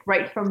took it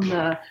right from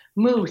the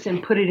moose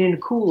and put it in a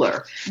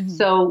cooler. Mm-hmm.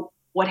 So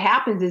what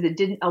happens is it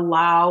didn't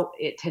allow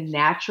it to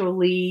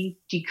naturally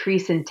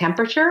decrease in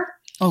temperature.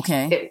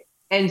 Okay.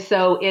 And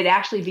so it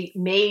actually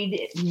made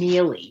it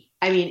mealy.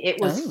 It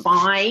was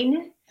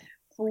fine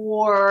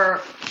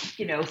for,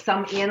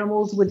 some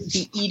animals would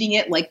be eating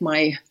it, like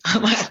my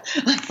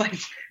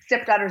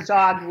stepdaughter's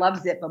dog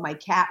loves it, but my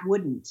cat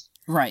wouldn't.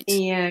 Right.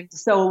 And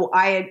so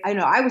I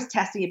was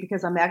testing it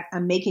because I'm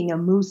making a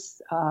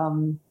mousse,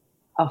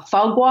 a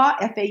faux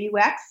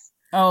F-A-U-X.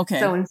 Oh, okay.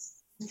 So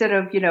instead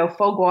of,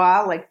 faux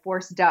gras, like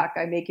forced duck,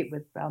 I make it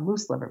with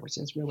moose liver, which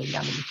is really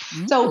yummy.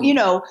 Mm.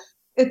 So,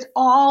 it's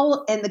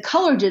all, and the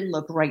color didn't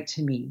look right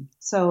to me.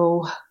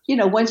 So,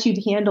 once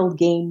you've handled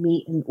game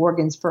meat and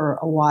organs for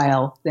a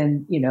while,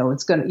 then,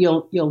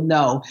 you'll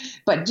know.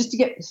 But just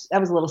that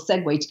was a little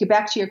segue to get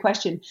back to your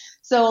question.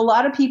 So a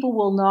lot of people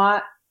will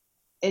not,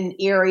 in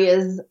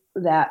areas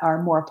that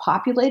are more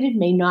populated,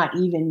 may not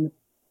even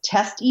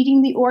test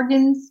eating the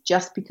organs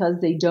just because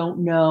they don't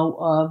know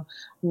of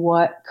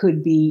what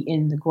could be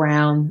in the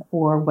ground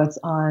or what's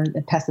on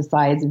the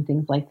pesticides and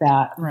things like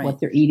that, right. What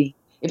they're eating,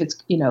 if it's,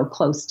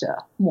 close to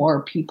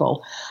more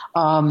people.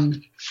 But,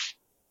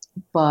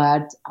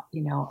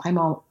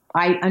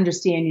 I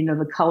understand,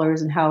 the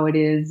colors and how it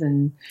is.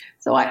 And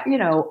so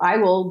I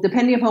will,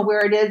 depending upon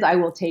where it is, I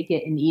will take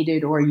it and eat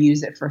it or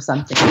use it for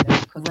something.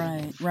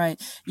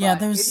 Right. Yeah.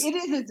 But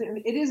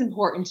it is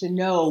important to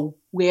know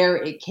where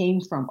it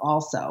came from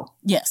also.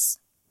 Yes.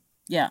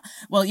 Yeah.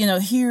 Well,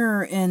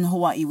 here in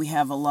Hawaii, we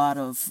have a lot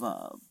of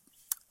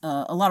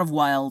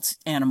wild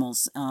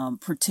animals,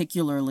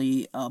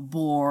 particularly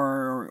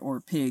boar or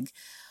pig,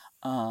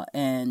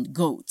 and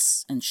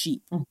goats and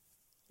sheep.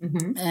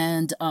 Mm-hmm.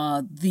 And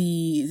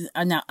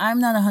now I'm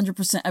not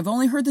 100%. I've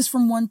only heard this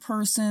from one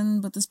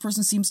person, but this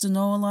person seems to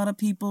know a lot of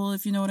people,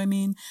 if you know what I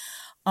mean.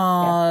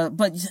 But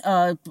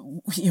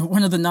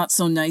one of the not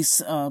so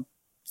nice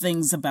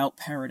things about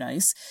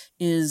paradise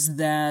is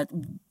that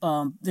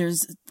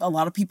there's a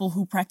lot of people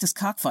who practice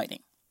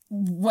cockfighting.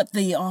 What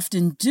they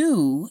often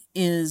do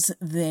is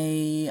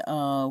they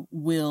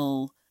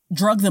will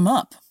drug them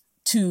up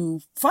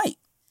to fight.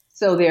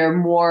 So they're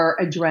more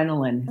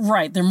adrenaline.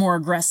 Right. They're more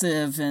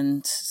aggressive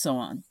and so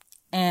on.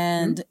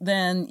 And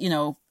then,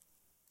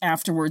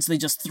 afterwards they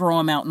just throw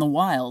them out in the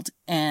wild,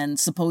 and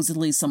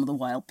supposedly some of the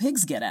wild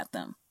pigs get at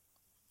them.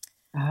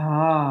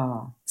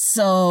 Oh.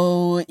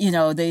 So,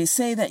 they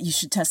say that you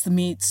should test the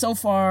meat. So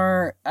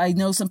far, I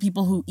know some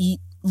people who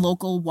eat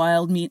local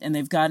wild meat and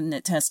they've gotten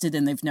it tested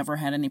and they've never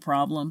had any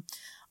problem.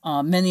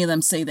 Many of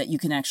them say that you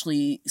can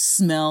actually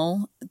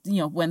smell,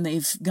 when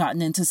they've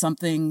gotten into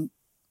something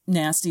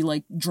nasty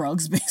like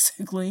drugs,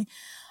 basically.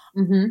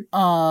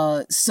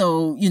 Mm-hmm.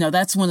 So,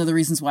 that's one of the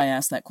reasons why I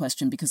asked that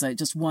question, because I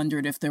just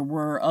wondered if there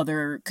were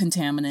other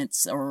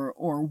contaminants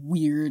or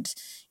weird,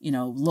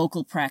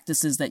 local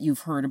practices that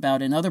you've heard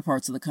about in other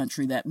parts of the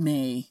country that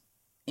may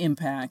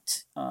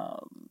impact,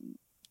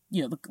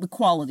 the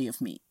quality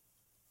of meat.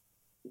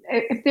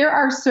 If there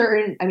are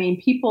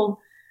people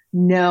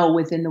know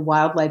within the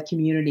wildlife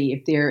community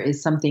if there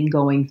is something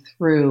going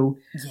through.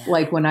 Yeah.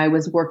 Like when I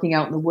was working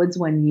out in the woods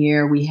one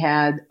year, we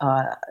had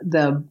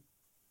the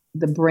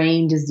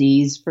brain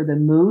disease for the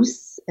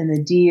moose and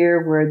the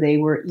deer, where they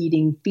were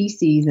eating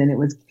feces, and it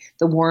was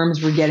the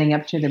worms were getting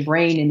up to the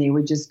brain, and they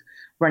were just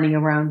running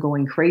around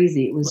going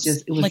crazy. It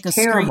was like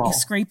terrible. A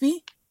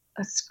scrapie?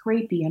 A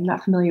scrapie. I'm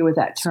not familiar with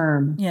that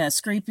term. Yeah,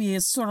 scrapie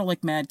is sort of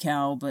like mad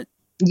cow, but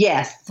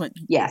yes. But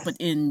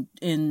in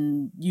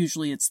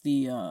usually it's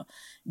the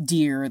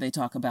deer, they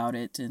talk about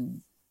it.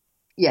 And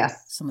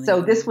yes. So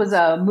this was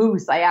a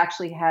moose. I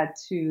actually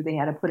they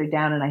had to put it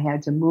down, and I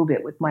had to move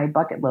it with my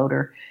bucket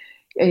loader,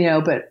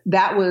 but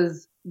that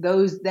was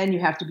then you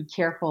have to be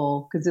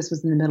careful because this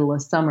was in the middle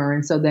of summer.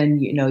 And so then,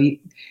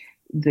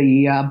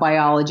 the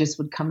biologists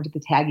would come to the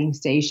tagging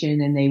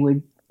station and they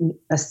would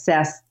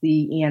assess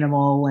the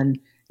animal, and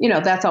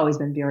that's always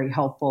been very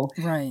helpful.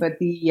 Right. But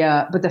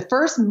the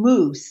first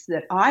moose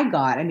that I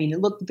got, it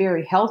looked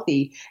very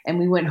healthy, and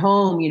we went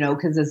home,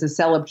 because as a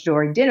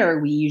celebratory dinner,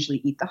 we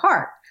usually eat the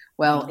heart.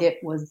 Well, it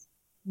was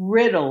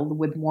riddled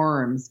with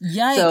worms.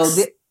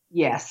 Yikes.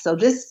 So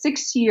this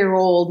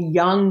 6-year-old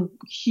young,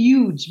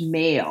 huge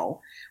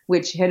male,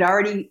 which it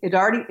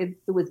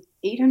was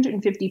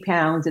 850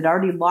 pounds. It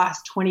already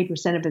lost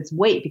 20% of its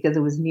weight because it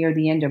was near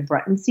the end of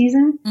rutting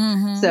season.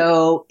 Mm-hmm.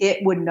 So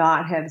it would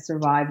not have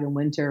survived the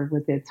winter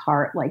with its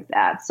heart like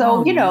that.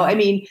 So,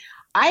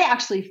 I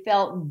actually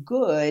felt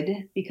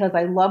good because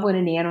I love when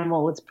an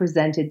animal is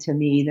presented to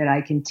me that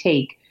I can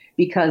take,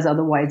 because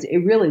otherwise it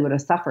really would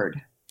have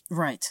suffered.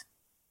 Right.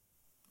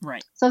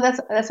 So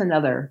that's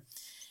another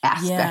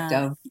aspect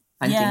of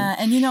hunting. Yeah,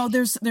 and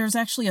there's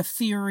actually a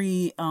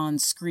theory on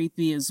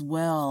scrapie as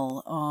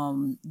well,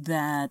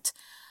 that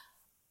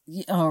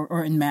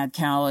or in mad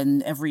cow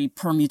and every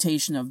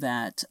permutation of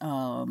that,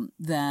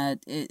 that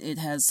it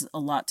has a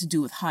lot to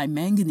do with high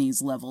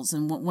manganese levels.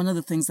 And one of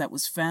the things that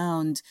was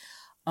found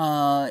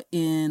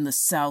in the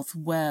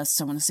Southwest,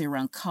 I want to say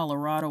around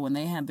Colorado, when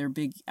they had their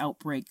big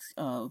outbreak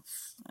of,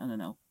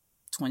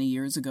 20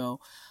 years ago,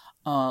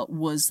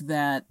 was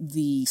that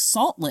the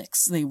salt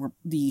licks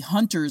the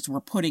hunters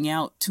were putting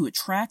out to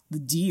attract the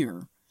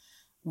deer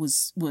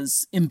was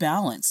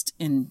imbalanced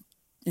in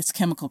its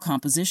chemical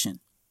composition.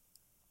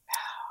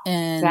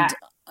 And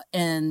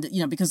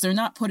because they're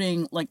not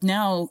putting, like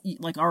now,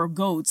 like our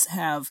goats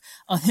have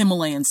a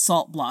Himalayan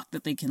salt block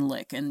that they can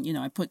lick. And,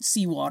 I put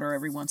seawater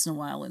every once in a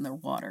while in their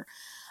water,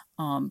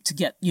 to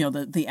get,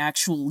 the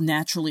actual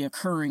naturally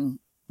occurring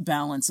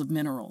balance of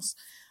minerals.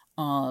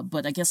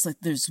 But I guess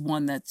there's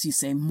one that you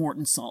say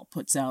Morton Salt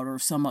puts out, or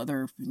some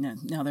other.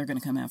 Now they're going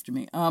to come after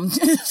me.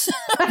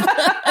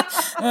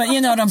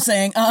 You know what I'm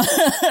saying?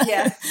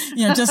 Yes.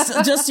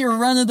 Just your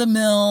run of the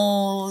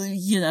mill,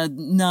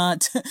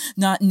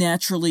 not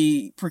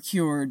naturally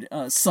procured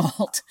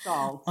salt.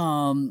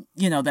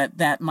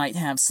 That might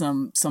have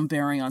some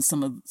bearing on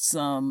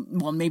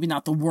well, maybe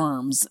not the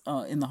worms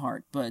in the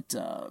heart, but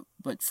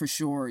for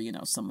sure,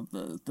 some of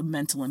the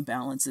mental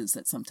imbalances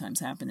that sometimes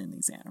happen in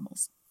these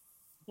animals.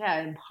 Yeah,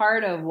 and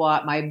part of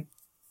what my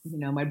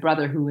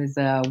brother, who is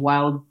a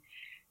wild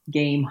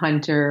game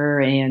hunter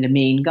and a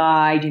Maine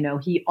guide,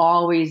 he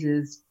always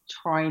is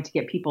trying to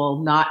get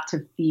people not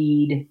to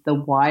feed the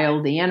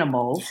wild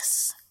animals.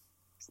 Yes.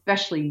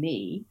 especially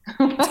me,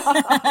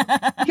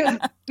 because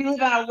we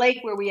live on a lake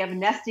where we have a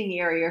nesting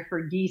area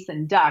for geese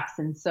and ducks.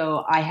 And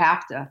so I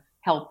have to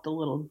help the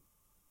little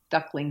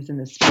ducklings in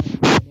the spring.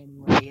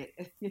 Anyway,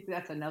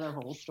 that's another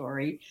whole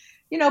story,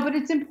 but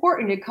it's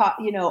important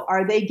to,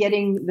 are they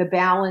getting the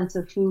balance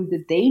of food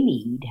that they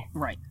need?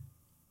 Right.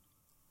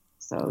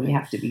 So you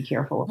have to be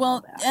careful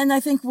about that. And I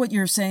think what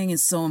you're saying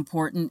is so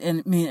important.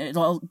 And I mean,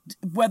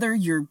 whether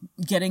you're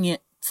getting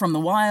it from the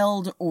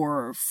wild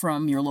or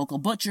from your local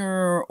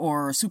butcher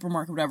or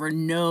supermarket, whatever,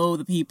 know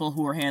the people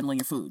who are handling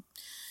your food.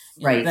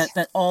 Right.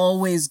 That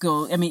always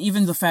go. I mean,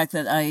 even the fact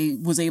that I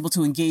was able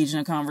to engage in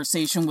a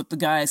conversation with the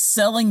guy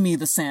selling me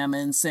the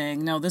salmon,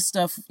 saying, "No, this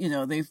stuff,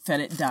 they fed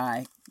it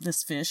dye.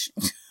 This fish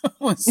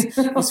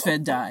was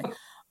fed dye."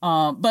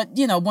 But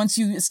once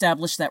you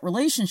establish that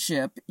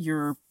relationship,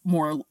 you're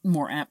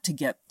more apt to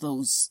get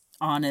those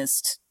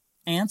honest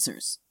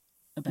answers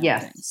about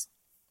things.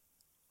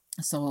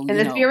 So, and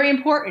it's very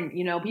important.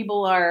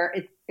 People are.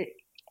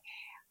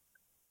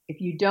 If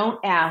you don't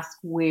ask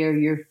where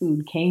your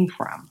food came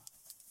from,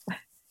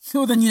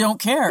 well, then you don't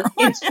care.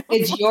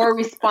 it's your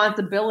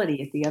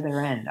responsibility at the other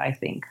end, I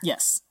think.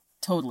 Yes,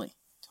 totally.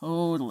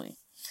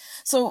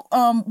 So,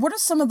 what are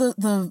some of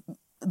the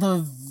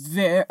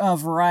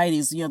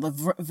varieties,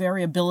 the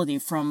variability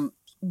from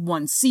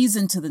one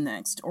season to the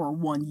next or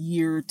 1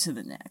 year to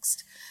the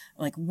next?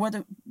 Like,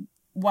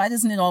 why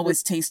doesn't it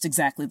always taste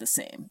exactly the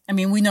same? I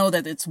mean, we know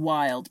that it's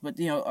wild, but,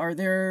 are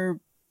there,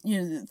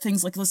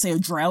 things like, let's say, a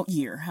drought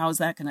year? How is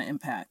that going to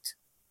impact?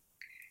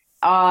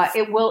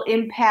 It will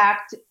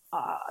impact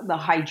the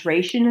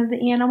hydration of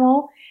the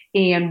animal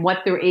and what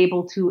they're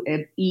able to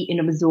eat and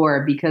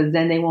absorb, because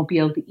then they won't be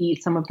able to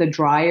eat some of the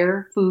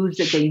drier foods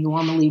that they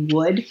normally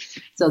would.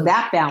 So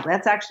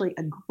that's actually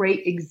a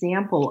great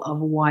example of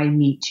why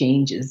meat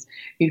changes,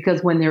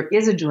 because when there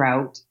is a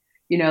drought,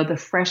 the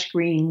fresh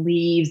green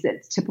leaves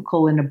that's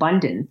typical in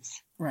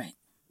abundance right.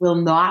 will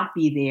not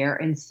be there.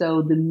 And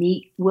so the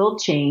meat will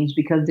change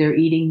because they're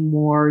eating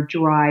more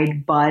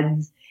dried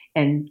buds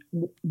and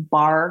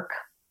bark,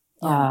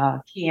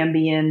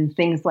 cambium,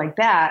 things like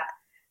that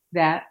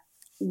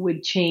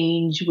would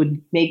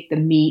make the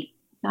meat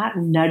not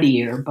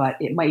nuttier, but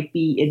it might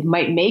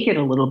make it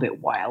a little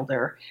bit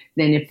wilder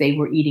than if they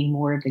were eating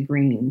more of the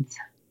greens.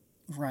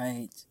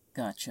 Right.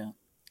 Gotcha.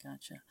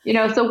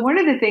 So one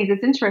of the things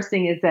that's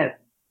interesting is that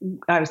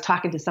I was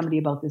talking to somebody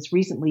about this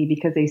recently,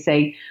 because they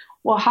say,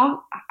 well,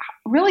 how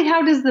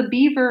does the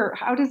beaver,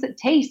 how does it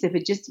taste if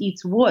it just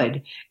eats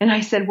wood? And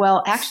I said,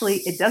 well, actually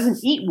it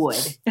doesn't eat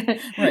wood.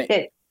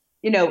 Right.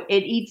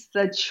 It eats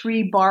the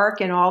tree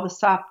bark and all the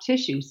soft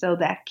tissue. So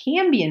that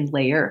cambium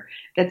layer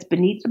that's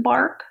beneath the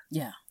bark,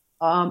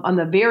 on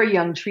the very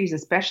young trees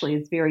especially,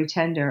 it's very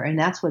tender, and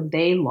that's what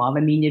they love.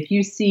 I mean,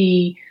 you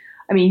see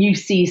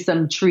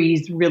some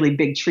trees, really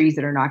big trees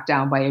that are knocked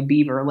down by a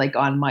beaver, like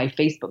on my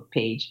Facebook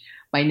page.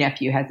 My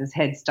nephew has his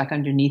head stuck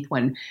underneath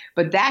one.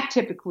 But that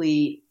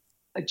typically,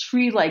 a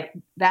tree like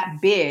that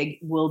big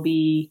will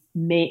be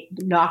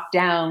knocked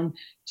down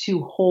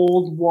to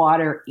hold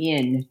water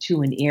in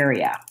to an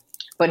area.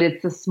 But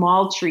it's the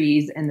small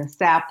trees and the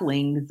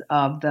saplings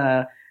of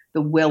the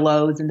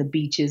willows and the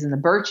beeches and the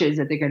birches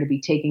that they're going to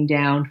be taking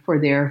down for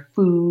their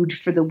food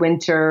for the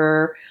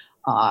winter,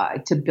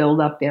 to build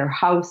up their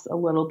house a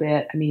little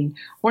bit. I mean,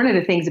 one of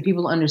the things that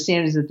people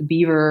understand is that the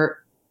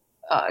beaver,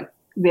 the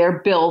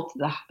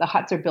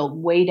huts are built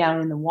way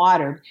down in the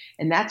water,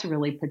 and that's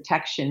really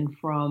protection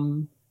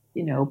from,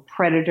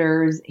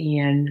 predators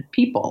and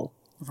people.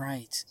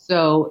 Right.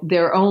 So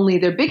their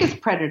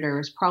biggest predator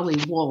is probably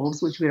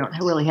wolves, which we don't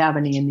really have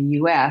any in the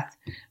U.S.,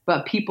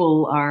 but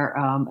people are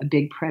a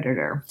big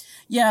predator.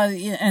 Yeah,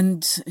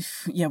 and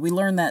we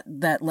learned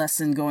that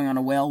lesson going on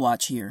a whale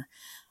watch here.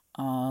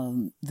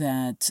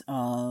 That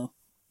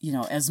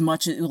as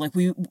much as like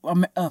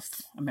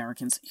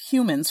Americans,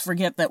 humans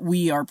forget that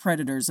we are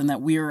predators and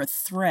that we are a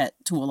threat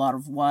to a lot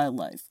of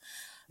wildlife.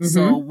 Mm-hmm.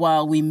 So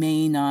while we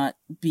may not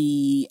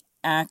be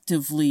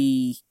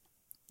actively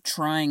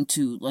trying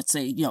to, let's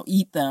say,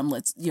 eat them,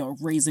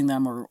 raising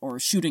them or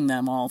shooting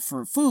them all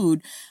for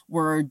food,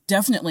 we're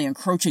definitely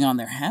encroaching on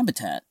their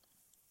habitat.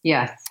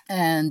 Yes.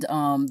 And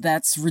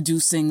that's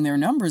reducing their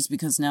numbers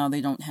because now they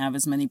don't have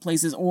as many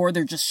places, or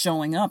they're just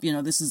showing up.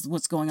 This is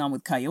what's going on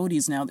with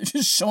coyotes now. They're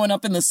just showing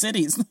up in the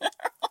cities.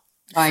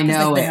 I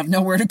know. They have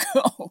nowhere to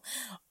go.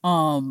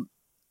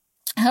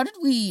 How did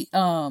we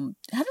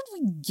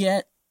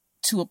get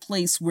to a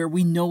place where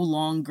we no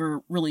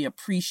longer really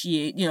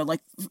appreciate,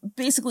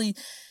 basically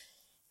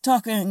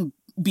talking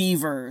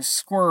beaver,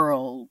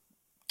 squirrel,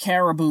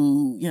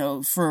 caribou,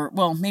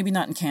 maybe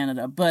not in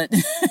Canada, but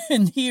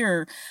in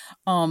here,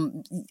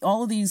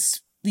 all of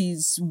these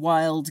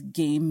wild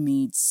game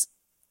meats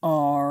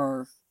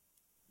they're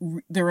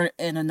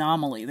an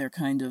anomaly.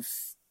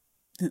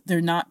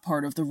 They're not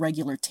part of the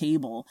regular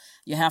table.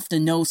 You have to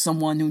know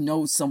someone who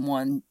knows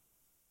someone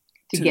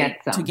to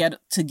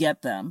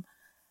get them.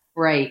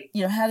 Right.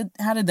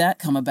 How did that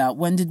come about?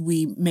 When did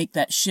we make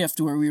that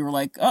shift where we were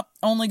like,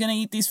 only going to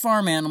eat these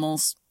farm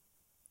animals?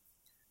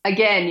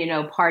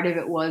 Again, part of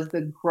it was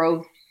the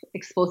growth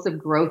explosive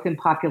growth in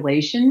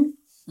population.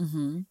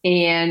 Mm-hmm.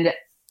 And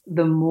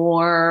the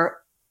more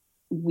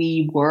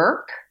we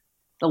work,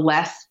 the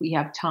less we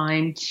have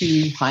time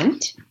to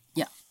hunt.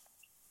 Yeah.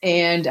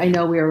 And I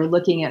know we were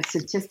looking at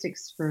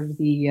statistics for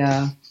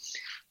the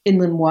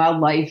inland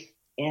wildlife,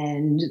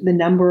 and the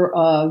number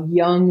of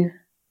young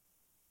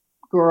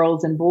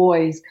girls and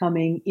boys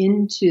coming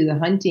into the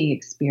hunting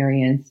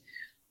experience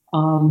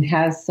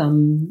has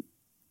some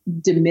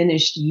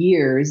diminished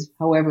years.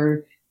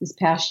 However, this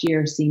past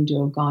year seemed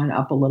to have gone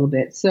up a little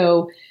bit.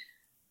 So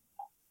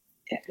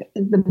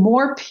the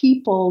more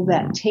people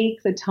that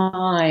take the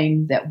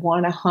time that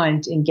want to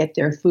hunt and get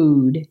their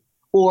food,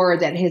 or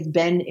that has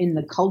been in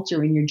the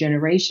culture in your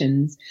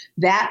generations,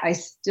 that I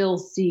still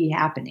see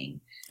happening.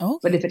 Okay.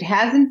 But if it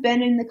hasn't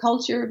been in the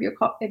culture of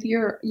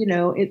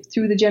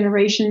through the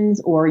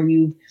generations, or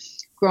you've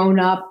grown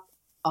up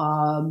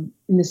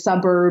in the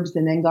suburbs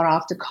and then gone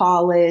off to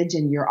college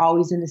and you're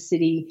always in the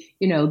city,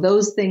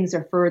 those things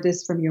are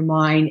furthest from your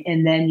mind.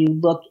 And then you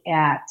look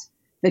at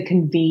the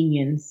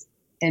convenience,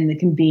 and the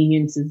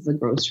convenience is the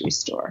grocery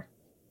store.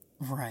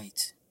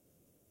 Right.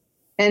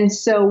 And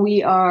so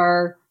we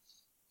are,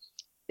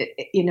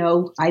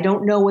 I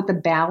don't know what the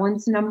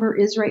balance number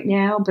is right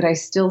now, but I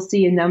still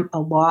see a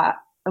lot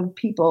of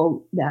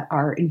people that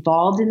are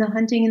involved in the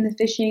hunting and the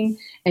fishing.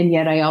 And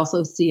yet I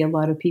also see a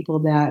lot of people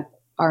that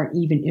aren't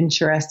even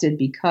interested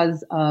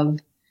because of,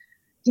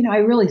 I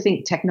really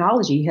think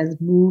technology has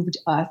moved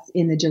us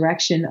in the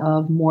direction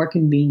of more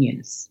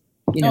convenience.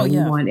 We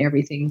want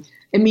everything,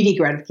 immediate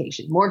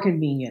gratification, more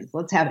convenience.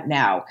 Let's have it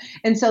now.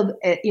 And so,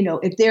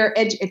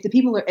 if the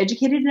people are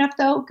educated enough,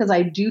 though, because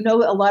I do know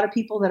a lot of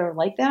people that are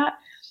like that.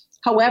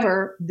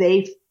 However,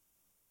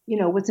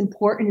 what's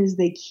important is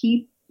they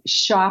keep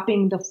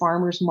shopping the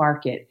farmer's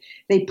market.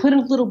 They put a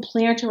little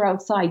planter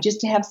outside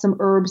just to have some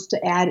herbs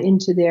to add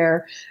into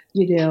their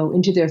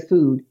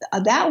food.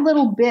 That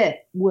little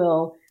bit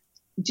will.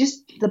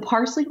 Just the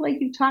parsley, like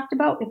you talked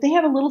about, if they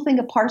have a little thing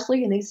of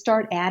parsley and they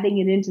start adding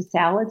it into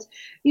salads,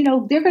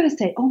 they're going to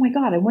say, oh my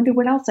God, I wonder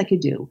what else I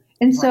could do.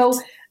 And so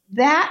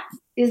that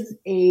is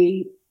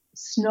a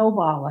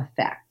snowball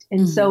effect.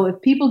 And so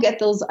if people get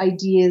those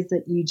ideas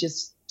that you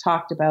just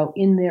talked about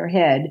in their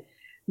head,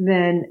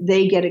 then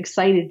they get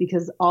excited,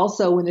 because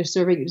also when they're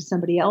serving it to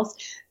somebody else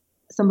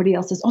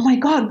says, oh my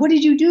God, what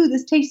did you do?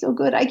 This tastes so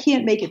good. I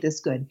can't make it this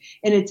good.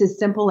 And it's as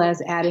simple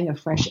as adding a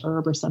fresh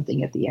herb or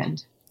something at the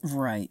end.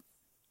 Right.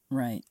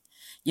 Right.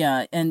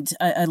 Yeah. And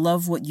I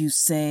love what you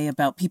say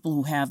about people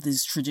who have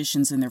these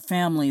traditions in their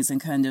families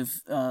and kind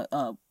of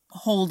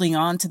holding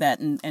on to that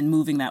and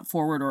moving that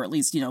forward, or at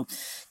least,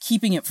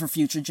 keeping it for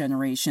future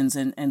generations,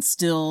 and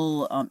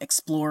still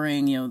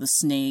exploring, the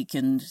snake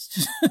and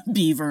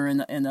beaver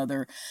and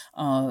other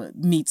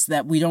meats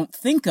that we don't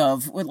think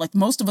of. Like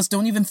most of us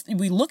don't even,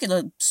 we look at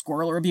a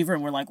squirrel or a beaver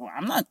and we're like, well,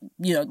 I'm not,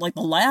 like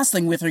the last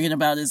thing we're thinking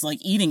about is like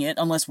eating it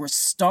unless we're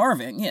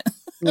starving. Yeah.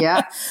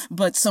 Yeah.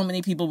 But so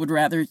many people would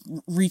rather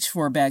reach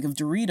for a bag of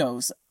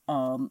Doritos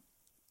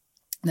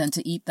than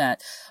to eat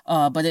that.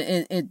 But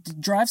it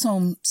drives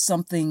home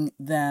something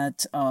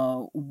that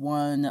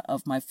one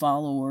of my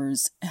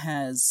followers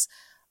has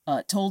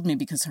told me,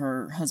 because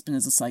her husband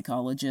is a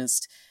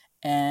psychologist,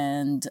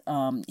 and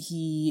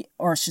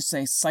or I should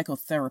say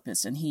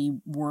psychotherapist, and he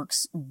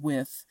works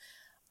with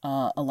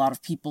a lot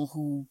of people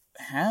who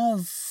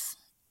have,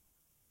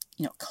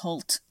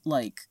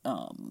 cult-like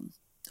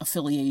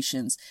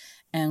affiliations.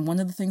 And one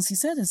of the things he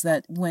said is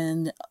that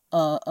when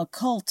a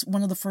cult,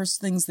 one of the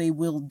first things they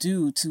will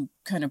do to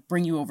kind of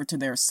bring you over to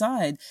their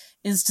side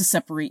is to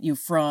separate you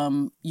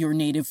from your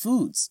native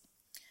foods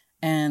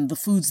and the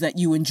foods that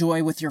you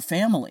enjoy with your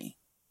family.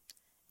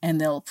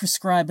 And they'll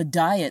prescribe a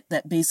diet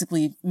that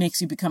basically makes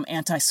you become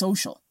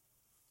antisocial.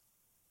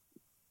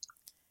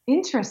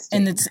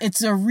 Interesting. And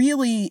it's a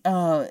really,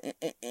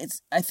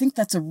 I think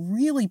that's a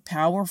really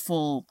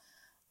powerful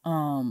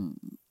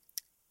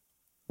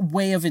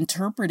way of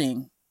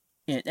interpreting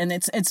it. And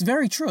it's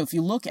very true. If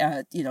you look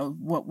at,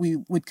 what we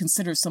would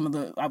consider some of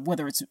the,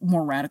 whether it's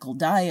more radical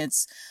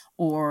diets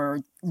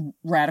or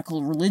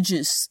radical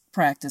religious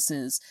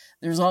practices,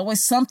 there's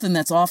always something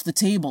that's off the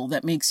table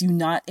that makes you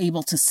not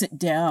able to sit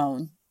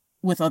down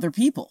with other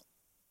people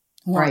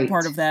who aren't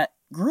part of that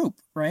group,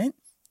 right?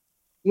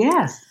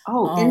 Yes.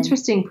 Oh,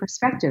 interesting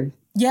perspective.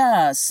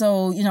 Yeah.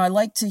 So, I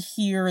like to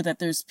hear that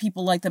there's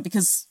people like that,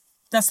 because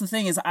that's the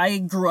thing is I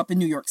grew up in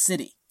New York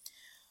City.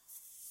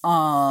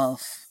 I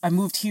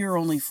moved here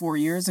only 4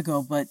 years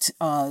ago, but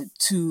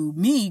to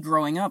me,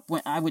 growing up,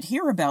 when I would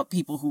hear about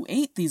people who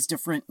ate these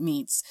different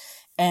meats,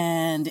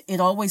 and it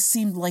always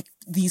seemed like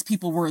these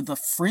people were the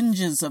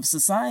fringes of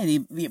society,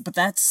 but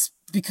that's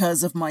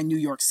because of my New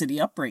York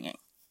City upbringing.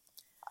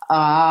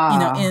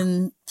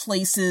 In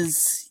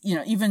places,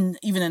 even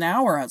an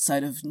hour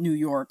outside of New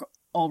York,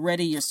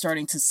 already you're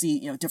starting to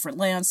see, different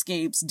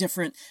landscapes,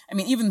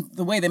 even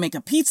the way they make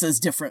a pizza is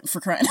different, for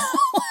crying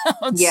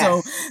out loud.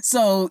 Yes.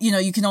 So,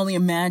 you can only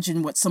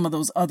imagine what some of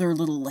those other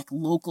little like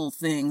local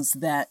things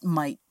that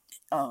might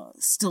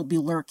still be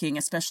lurking,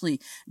 especially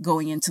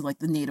going into like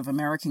the Native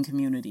American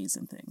communities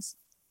and things.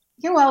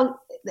 Yeah,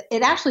 well,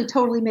 it actually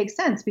totally makes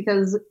sense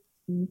because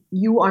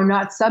you are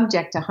not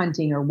subject to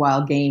hunting or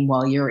wild game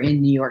while you're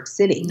in New York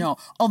City. No,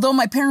 although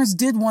my parents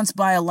did once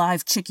buy a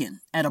live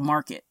chicken at a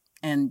market.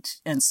 And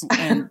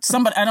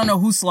somebody, I don't know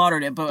who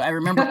slaughtered it, but I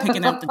remember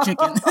picking out the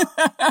chicken.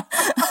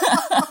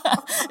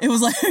 It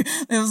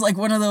was like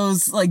one of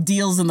those like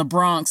deals in the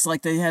Bronx.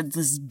 Like they had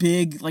this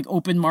big like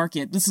open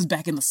market. This is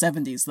back in the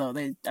 70s though.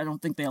 I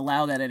don't think they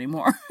allow that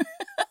anymore.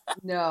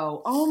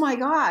 No. Oh my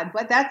God.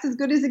 But that's as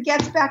good as it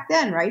gets back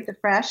then, right? The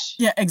fresh.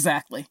 Yeah,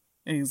 exactly.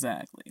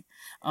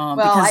 Well,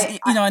 because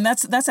and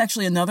that's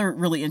actually another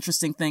really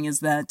interesting thing is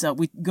that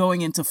we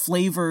going into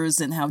flavors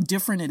and how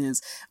different it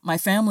is. My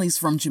family's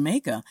from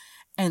Jamaica,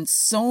 and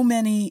so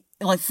many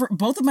like for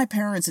both of my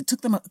parents, it took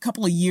them a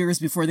couple of years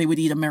before they would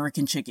eat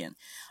American chicken.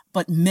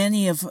 But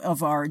many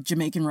of our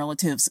Jamaican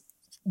relatives,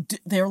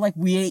 they're like,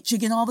 we ate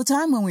chicken all the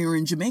time when we were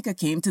in Jamaica.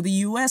 Came to the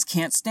U.S.,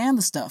 can't stand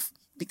the stuff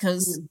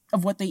because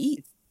of what they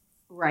eat.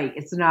 Right.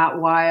 It's not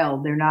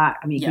wild. They're not.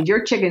 I mean, because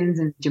your chicken's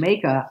in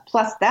Jamaica.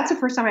 Plus, that's the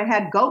first time I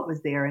had goat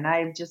was there, and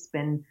I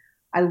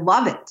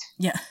love it.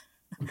 Yeah.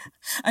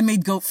 I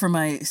made goat for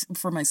my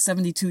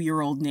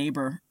 72-year-old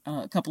neighbor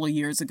a couple of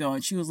years ago,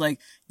 and she was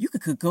like, "You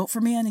could cook goat for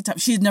me anytime."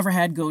 She had never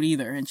had goat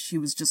either, and she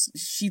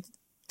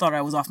thought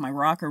I was off my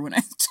rocker when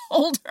I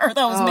told her that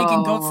I was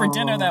making goat for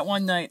dinner that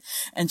one night.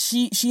 And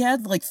she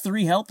had like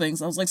 3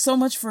 helpings. I was like, so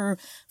much for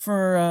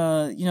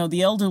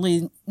the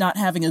elderly not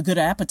having a good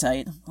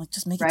appetite. Like,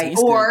 just make it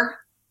taste good.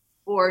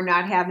 Or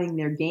not having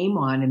their game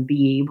on and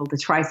be able to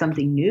try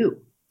something new.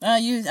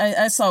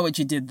 I saw what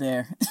you did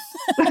there.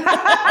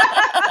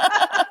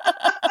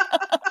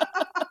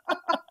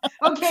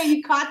 Okay,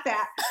 you caught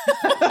that.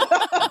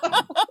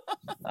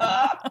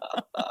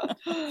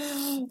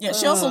 Yeah,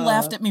 she also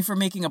laughed at me for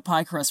making a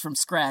pie crust from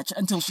scratch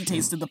until she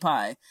tasted the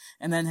pie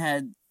and then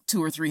had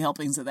 2 or 3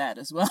 helpings of that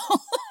as well.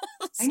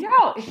 I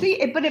know.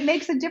 See, but it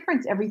makes a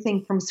difference,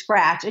 everything from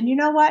scratch. And you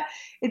know what?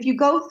 If you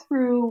go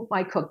through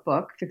my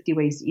cookbook, 50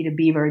 Ways to Eat a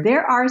Beaver,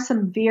 there are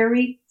some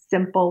very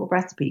simple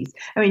recipes.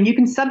 I mean, you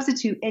can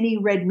substitute any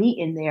red meat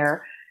in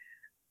there,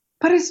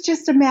 but it's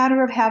just a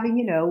matter of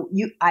having,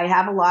 I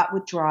have a lot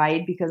with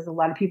dried because a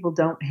lot of people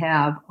don't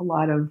have a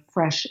lot of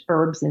fresh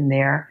herbs in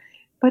there.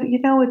 But,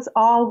 it's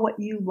all what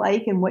you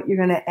like and what you're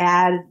going to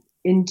add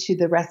into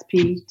the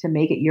recipe to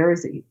make it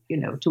yours,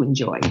 to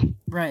enjoy.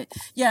 Right.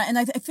 Yeah. And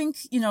I think,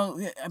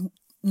 I'm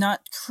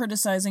not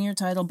criticizing your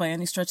title by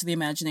any stretch of the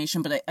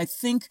imagination, but I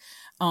think,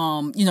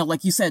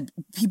 like you said,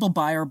 people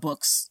buy our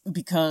books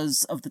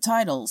because of the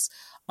titles.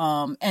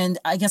 And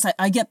I guess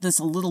I get this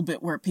a little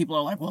bit where people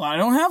are like, well, I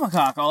don't have a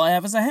cock. All I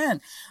have is a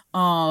hen.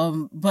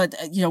 But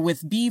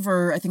with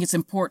beaver, I think it's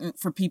important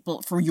for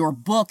people, for your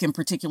book in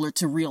particular,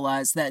 to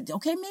realize that,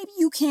 okay, maybe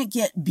you can't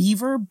get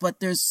beaver, but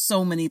there's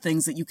so many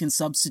things that you can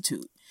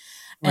substitute.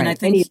 And I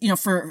think,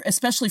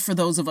 especially for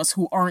those of us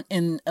who aren't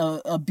in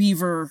a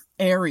beaver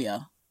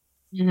area,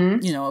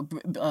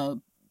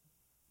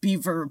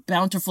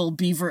 bountiful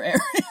beaver area,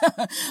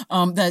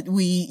 that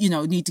we,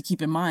 need to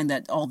keep in mind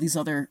that all these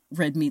other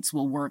red meats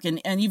will work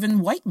and even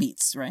white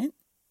meats, right?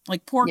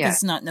 Like pork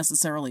is not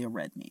necessarily a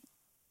red meat.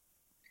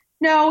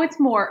 No, it's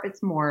more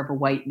of a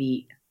white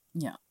meat.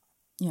 Yeah.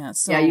 Yeah.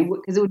 So,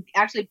 because it would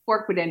actually,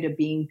 pork would end up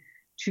being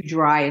too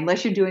dry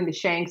unless you're doing the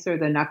shanks or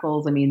the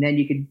knuckles. I mean, then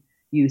you could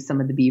use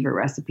some of the beaver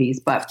recipes,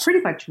 but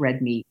pretty much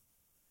red meat.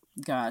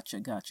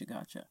 Gotcha.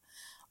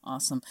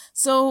 Awesome.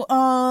 So,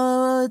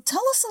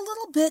 tell us a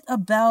little bit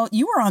about,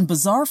 you were on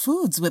Bizarre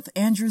Foods with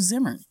Andrew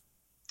Zimmern.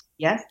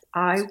 Yes,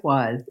 I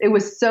was. It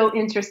was so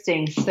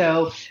interesting.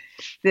 So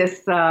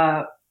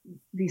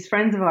these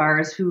friends of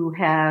ours who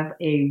have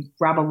a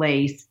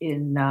Rabelais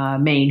in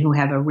Maine, who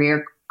have a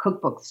rare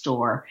cookbook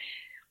store,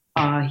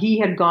 Andrew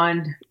had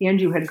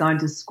gone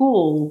to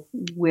school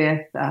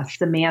with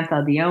Samantha,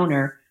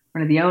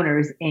 one of the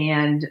owners,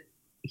 and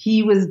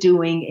he was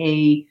doing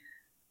a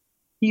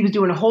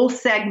whole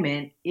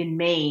segment in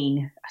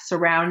Maine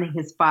surrounding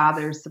his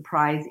father's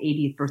surprise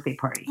 80th birthday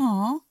party.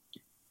 Aww.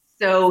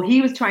 So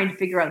he was trying to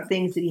figure out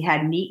things that he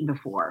hadn't eaten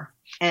before.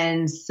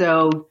 And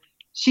so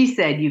she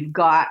said, "You've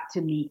got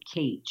to meet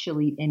Kate. She'll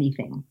eat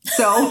anything."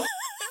 So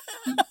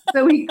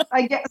he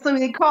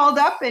called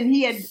up and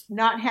he had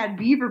not had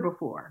beaver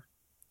before.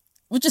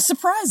 Which is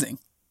surprising.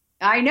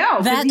 I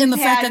know. That and the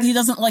fact that he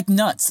doesn't like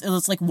nuts.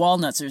 It's like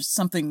walnuts or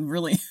something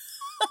really,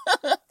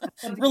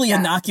 really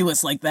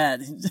innocuous like that.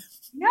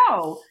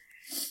 No,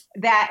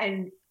 that,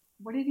 and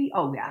what did he?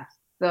 Oh, yeah,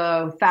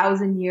 the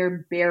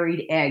 1,000-year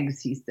buried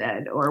eggs, he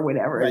said, or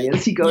whatever it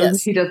is. He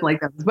goes, He doesn't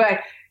like those, but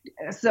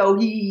so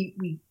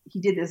he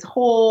did this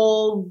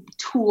whole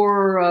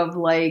tour of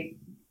like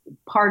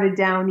part of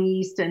down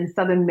east and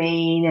southern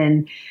Maine,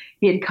 and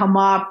he had come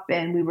up,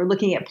 and we were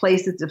looking at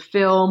places to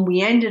film.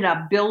 We ended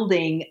up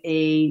building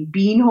a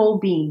beanhole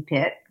bean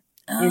pit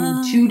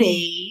in 2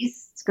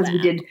 days because we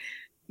did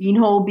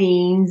beanhole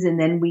beans, and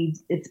then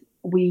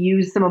we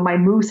used some of my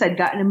moose. I'd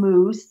gotten a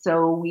moose,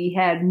 so we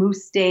had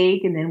moose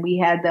steak, and then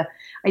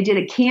I did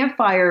a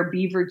campfire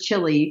beaver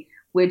chili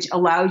which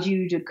allows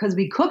you to, because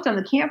we cooked on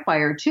the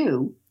campfire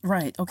too.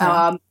 Right. Okay.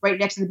 Right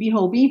next to the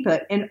beanhole bean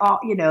pit. And all,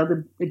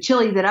 the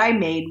chili that I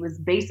made was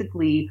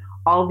basically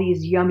all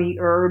these yummy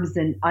herbs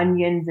and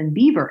onions and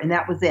beaver, and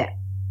that was it.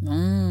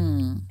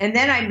 Mm. And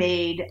then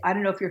I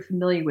don't know if you're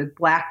familiar with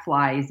black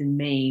flies in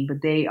Maine,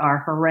 but they are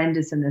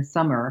horrendous in the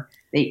summer.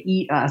 They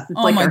eat us. It's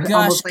my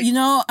gosh.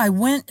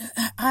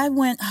 I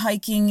went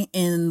hiking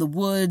in the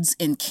woods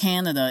in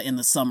Canada in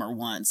the summer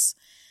once.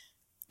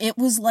 It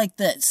was like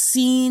that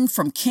scene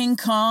from King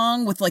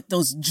Kong with like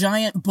those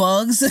giant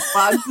bugs,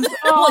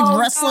 like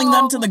wrestling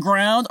them to the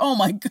ground. Oh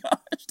my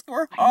gosh, they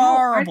were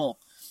horrible.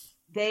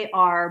 They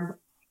are.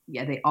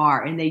 Yeah, they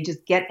are. And they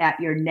just get at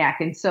your neck.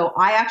 And so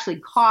I actually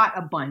caught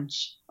a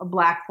bunch of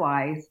black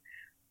flies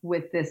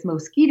with this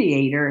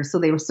mosquitoator. So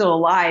they were still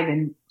alive.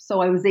 And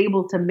so I was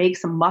able to make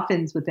some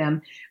muffins with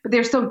them, but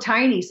they're so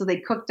tiny. So they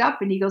cooked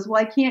up, and he goes,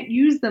 well, I can't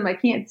use them. I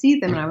can't see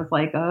them. And I was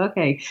like, oh,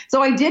 okay.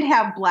 So I did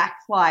have black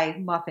fly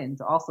muffins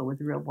also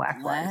with real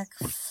black flies.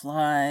 Black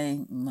fly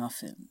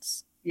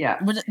muffins.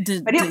 Yeah.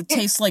 Did it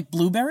taste like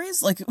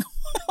blueberries? Like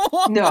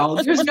no,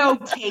 there's no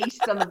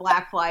taste on the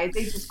black flies.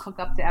 They just cook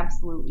up to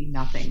absolutely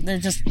nothing. They're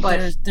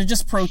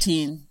just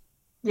protein.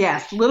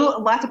 Yes,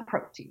 lots of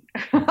protein.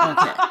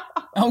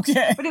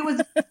 Okay. But it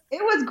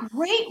was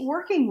great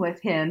working with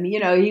him.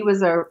 He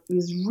was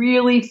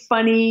really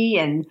funny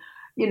and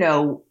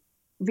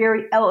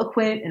very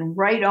eloquent and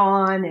right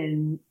on,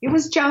 and it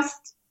was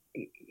just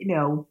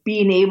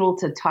being able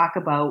to talk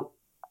about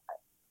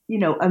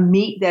a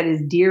meat that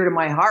is dear to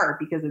my heart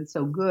because it's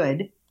so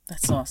good.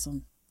 That's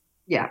awesome.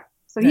 Yeah.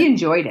 So he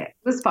enjoyed it.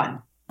 It was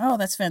fun. Oh,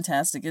 that's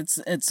fantastic.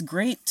 It's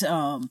great.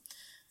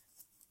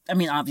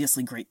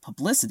 Obviously great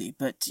publicity,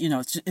 but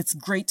it's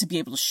great to be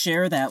able to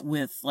share that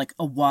with like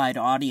a wide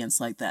audience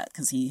like that,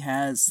 because he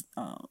has,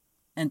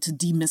 and to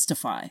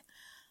demystify,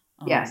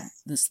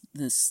 yes,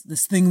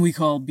 this thing we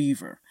call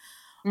beaver.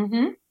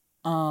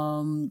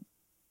 Mm-hmm.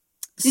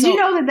 Did you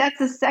know that that's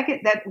the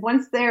second, that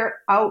once they're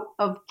out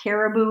of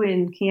caribou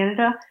in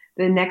Canada,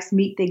 the next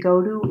meat they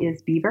go to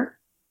is beaver?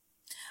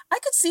 I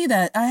could see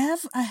that. I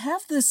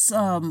have this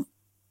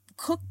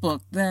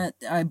cookbook that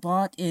I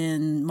bought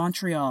in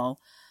Montreal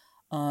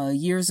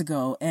years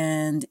ago,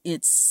 and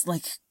it's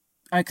like,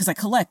 because I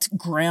collect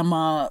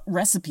grandma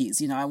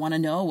recipes. I want to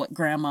know what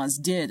grandmas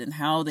did and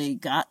how they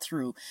got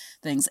through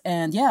things.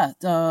 And yeah,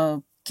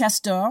 the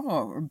castor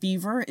or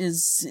beaver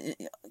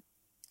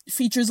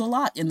features a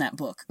lot in that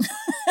book.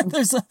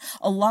 There's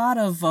a lot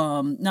of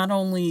not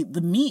only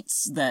the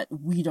meats that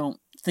we don't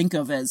think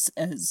of as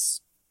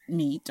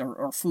meat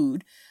or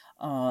food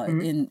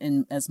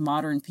in as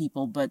modern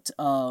people, but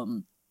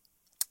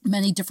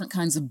many different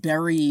kinds of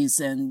berries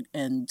and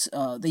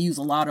they use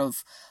a lot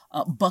of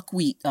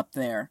buckwheat up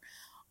there.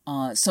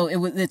 So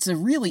it's a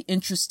really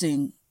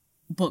interesting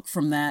book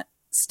from that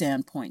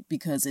standpoint,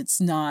 because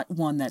it's not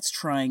one that's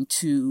trying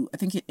to, I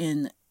think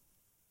in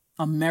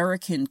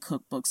American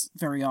cookbooks,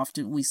 very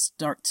often we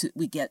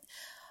get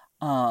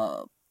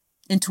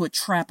into a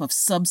trap of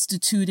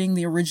substituting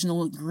the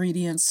original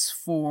ingredients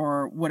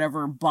for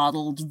whatever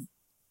bottled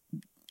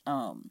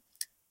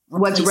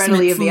what's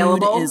readily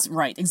available is.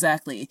 Right,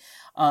 exactly.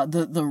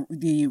 The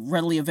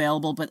readily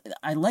available, but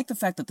I like the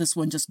fact that this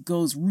one just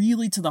goes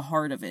really to the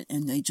heart of it,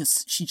 and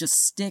she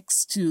just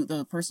sticks to,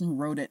 the person who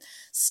wrote it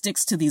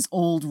sticks to these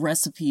old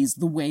recipes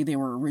the way they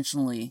were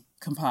originally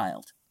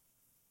compiled.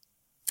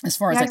 As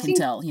far as I can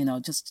tell,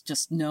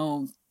 just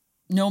no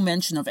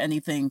mention of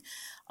anything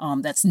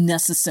that's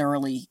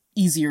necessarily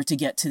easier to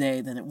get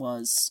today than it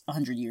was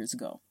 100 years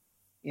ago.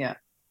 Yeah.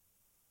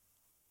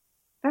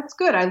 That's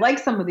good. I like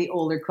some of the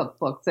older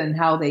cookbooks and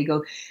how they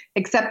go,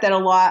 except that a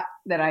lot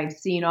that I've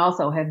seen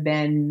also have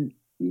been,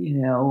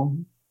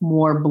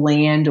 more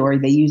bland, or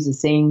they use the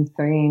same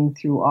thing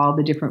through all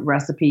the different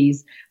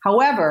recipes.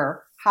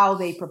 However, how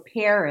they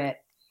prepare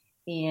it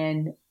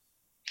and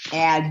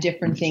add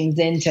different things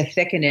in to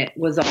thicken it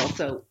was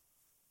also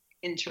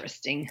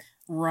interesting.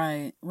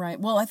 Right.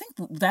 Well, I think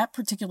that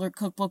particular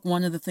cookbook,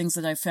 one of the things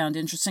that I found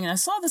interesting, and I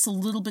saw this a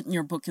little bit in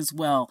your book as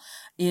well,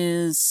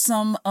 is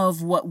some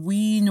of what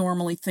we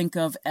normally think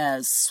of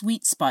as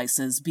sweet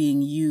spices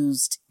being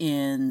used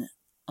in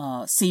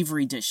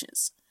savory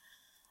dishes.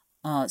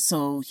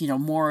 So,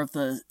 more of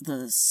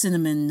the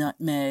cinnamon,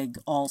 nutmeg,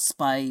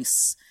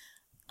 allspice,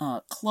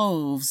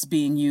 cloves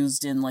being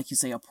used in, like you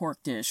say, a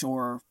pork dish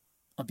or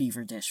a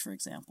beaver dish, for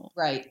example.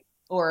 Right.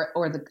 Or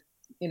the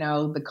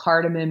the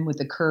cardamom with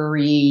the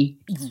curry.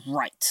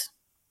 Right.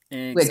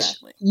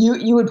 Exactly.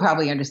 Which you would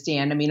probably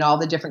understand. All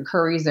the different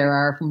curries there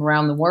are from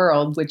around the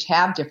world, which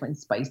have different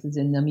spices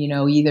in them.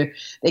 Either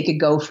they could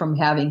go from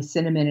having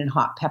cinnamon and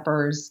hot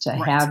peppers to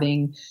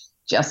having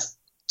just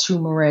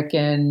turmeric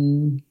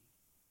and,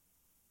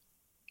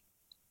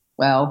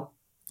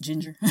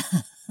 ginger.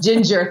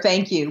 Ginger,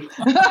 thank you.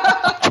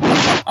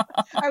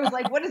 I was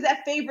like, what is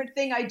that favorite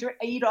thing I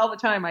eat all the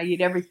time? I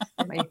eat everything.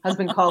 My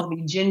husband calls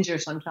me ginger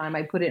sometime.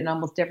 I put it in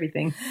almost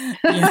everything.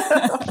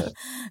 Yeah.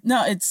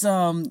 No, it's,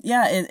 I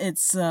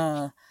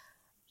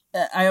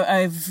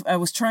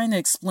was trying to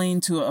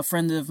explain to a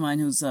friend of mine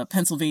who's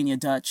Pennsylvania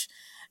Dutch,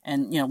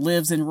 and,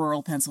 lives in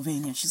rural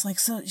Pennsylvania. She's like,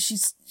 she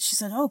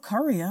said, oh,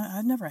 curry,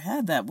 I've never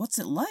had that. What's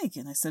it like?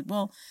 And I said,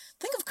 well,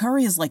 think of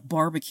curry as like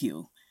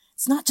barbecue.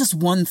 It's not just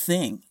one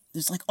thing.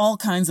 There's like all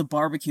kinds of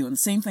barbecue, and the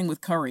same thing with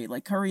curry.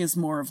 Like curry is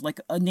more of like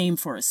a name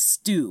for a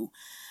stew.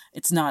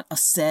 It's not a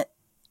set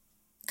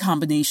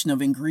combination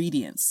of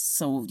ingredients.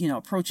 So,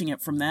 approaching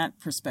it from that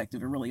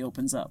perspective, it really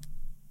opens up,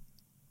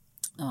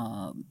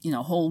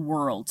 whole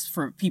world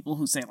for people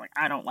who say like,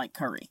 I don't like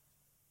curry.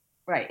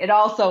 Right. It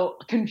also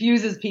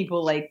confuses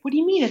people. Like, what do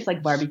you mean it's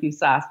like barbecue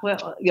sauce?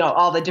 Well,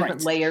 all the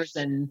different layers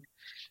and,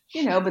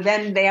 but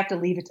then they have to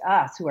leave it to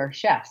us who are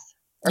chefs.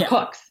 Or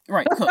cooks.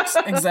 Right, cooks.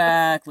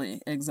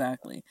 Exactly.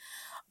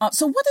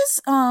 So what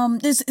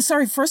is,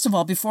 sorry, first of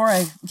all, before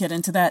I get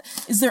into that,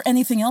 is there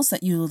anything else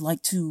that you would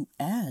like to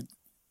add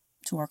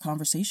to our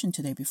conversation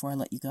today before I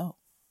let you go?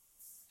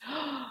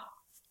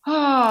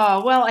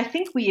 Oh, well, I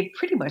think we have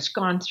pretty much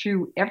gone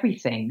through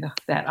everything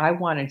that I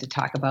wanted to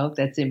talk about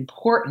that's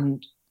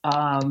important.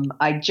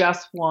 I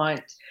just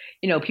want,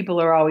 people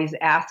are always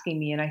asking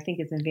me, and I think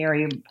it's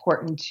very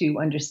important to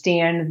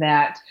understand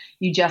that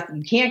you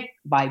can't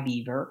buy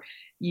beaver.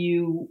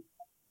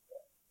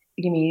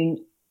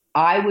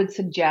 I would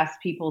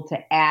suggest people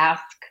to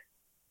ask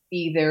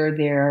either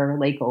their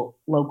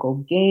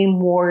local game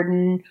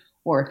warden,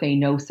 or if they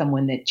know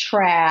someone that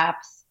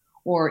traps,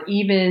 or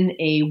even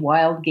a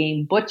wild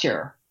game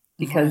butcher,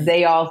 because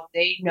they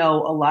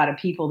know a lot of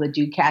people that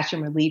do catch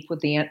and release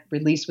with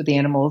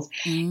animals.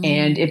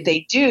 And if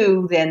they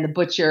do, then the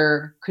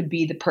butcher could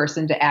be the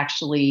person to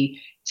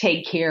actually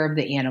take care of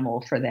the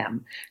animal for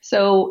them.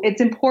 So it's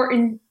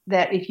important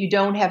that if you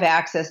don't have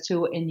access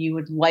to it and you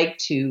would like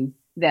to,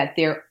 that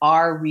there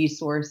are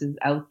resources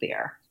out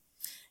there.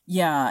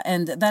 Yeah,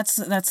 and that's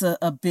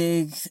a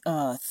big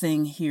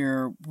thing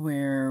here,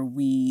 where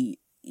we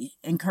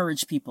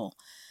encourage people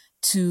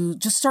to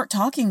just start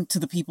talking to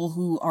the people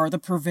who are the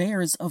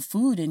purveyors of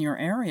food in your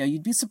area.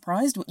 You'd be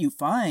surprised what you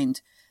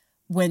find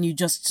when you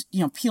just,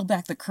 peel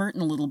back the curtain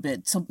a little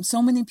bit.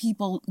 So many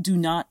people do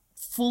not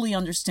fully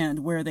understand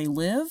where they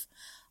live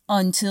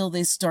until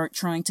they start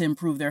trying to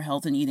improve their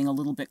health and eating a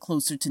little bit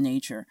closer to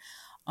nature.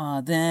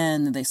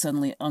 Then they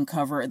suddenly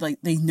uncover, like,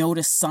 they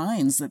notice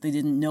signs that they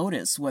didn't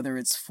notice, whether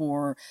it's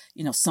for,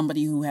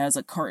 somebody who has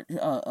a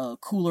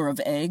cooler of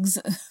eggs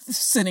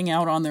sitting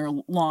out on their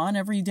lawn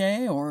every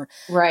day, or,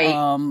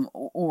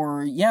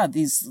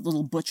 these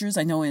little butchers.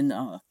 I know in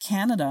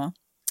Canada,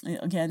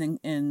 again,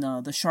 in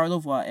the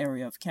Charlevoix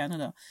area of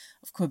Canada,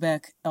 of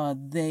Quebec,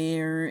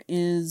 there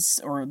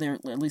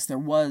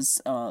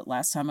was,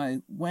 last time I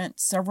went,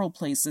 several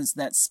places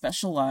that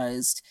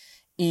specialized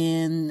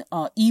in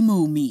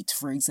emu meat,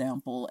 for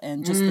example,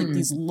 and just like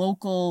these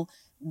local,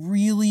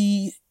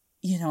 really,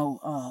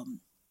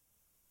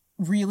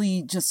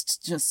 really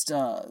just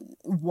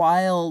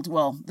wild.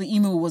 Well, the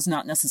emu was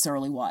not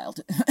necessarily wild;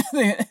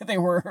 they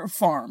were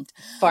farm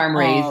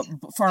raised.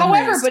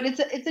 However, but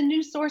it's a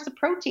new source of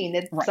protein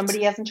that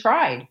somebody hasn't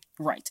tried.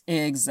 Right,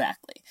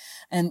 exactly,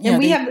 and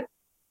we have.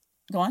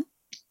 Go on.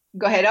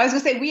 Go ahead. I was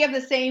going to say, we have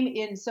the same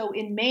in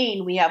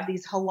Maine, we have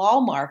these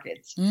halal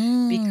markets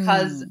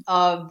because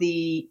of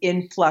the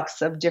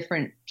influx of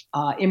different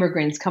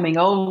immigrants coming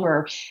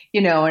over,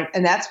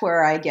 and that's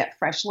where I get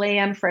fresh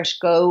lamb, fresh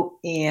goat.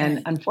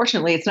 And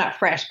unfortunately it's not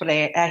fresh, but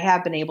I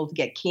have been able to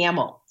get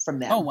camel from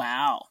them. Oh,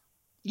 wow.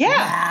 Yeah.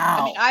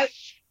 Wow. I mean,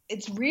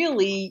 it's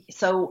really,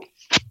 so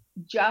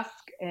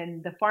Jusk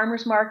and the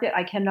farmer's market,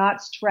 I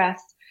cannot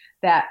stress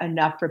that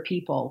enough for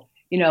people.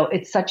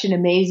 It's such an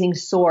amazing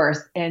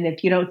source. And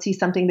if you don't see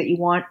something that you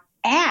want,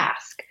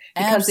 ask.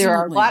 Because there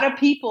are a lot of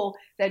people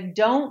that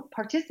don't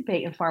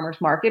participate in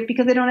farmers market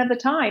because they don't have the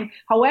time.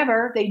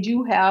 However, they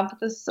do have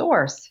the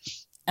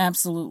source.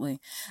 Absolutely.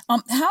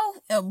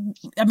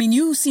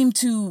 You seem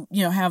to,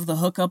 have the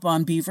hookup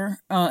on beaver.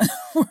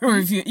 Where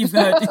you've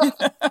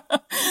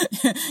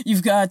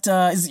got,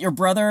 is it your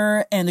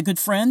brother and a good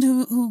friend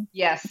who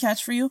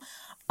catch for you?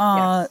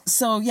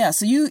 So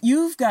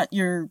you've got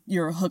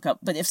your hookup,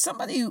 but if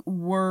somebody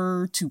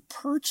were to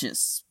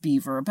purchase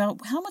beaver,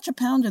 about how much a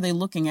pound are they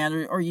looking at,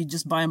 or you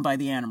just buy them by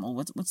the animal?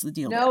 What's the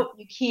deal? No,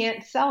 you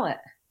can't sell it.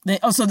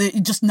 So they're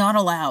just not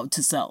allowed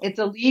to sell. It's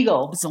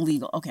illegal. It's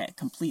illegal. Okay.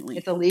 Completely.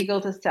 It's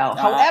illegal to sell.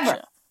 Gotcha.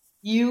 However,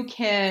 you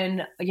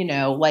can,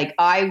 like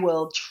I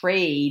will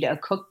trade a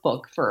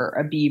cookbook for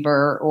a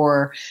beaver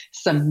or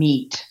some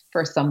meat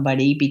for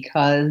somebody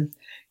because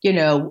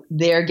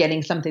they're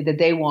getting something that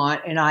they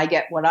want and I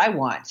get what I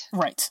want.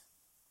 Right.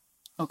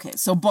 Okay.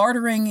 So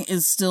bartering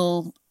is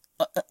still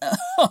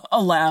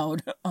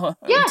allowed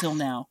until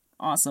now.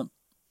 Awesome.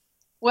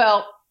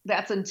 Well,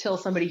 that's until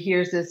somebody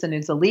hears this and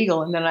it's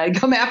illegal and then I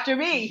come after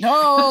me.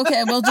 Oh,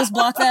 okay. We'll just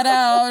block that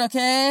out.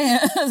 Okay.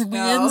 We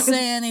didn't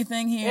say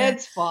anything here.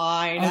 It's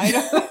fine.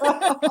 Okay.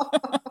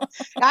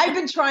 I've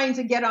been trying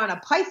to get on a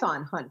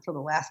python hunt for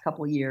the last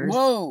couple of years.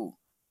 Whoa.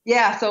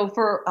 Yeah, so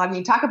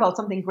talk about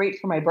something great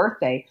for my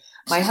birthday.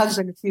 My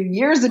husband a few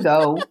years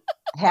ago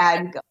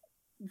had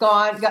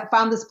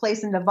found this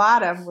place in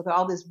Nevada with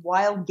all this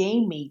wild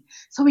game meat.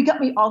 So he got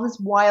me all this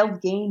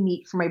wild game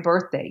meat for my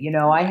birthday. You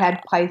know, I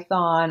had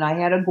python, I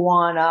had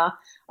iguana,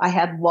 I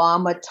had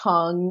llama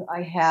tongue,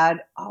 I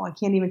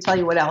can't even tell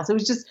you what else.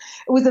 It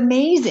was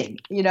amazing,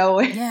 you know.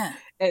 Yeah.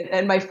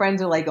 And my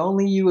friends are like,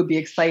 only you would be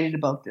excited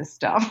about this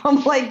stuff.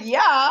 I'm like,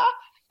 yeah.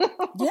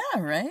 Yeah,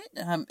 right.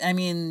 I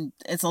mean,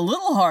 it's a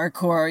little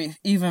hardcore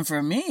even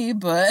for me,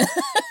 but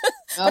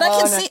but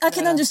I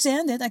can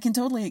understand it. I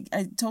totally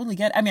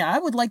get it. I mean, I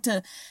would like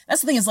to.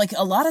 That's the thing is like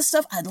a lot of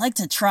stuff. I'd like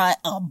to try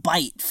a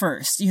bite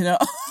first, you know.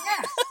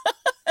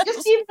 Yeah.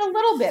 Just even a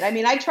little bit. I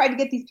mean, I tried to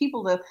get these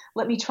people to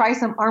let me try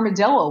some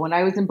armadillo when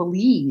I was in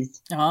Belize.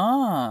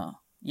 Ah,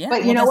 yeah.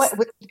 But you know what?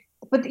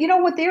 But you know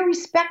what? They're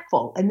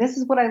respectful, and this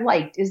is what I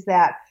liked is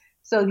that.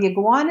 So the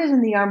iguanas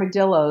and the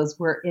armadillos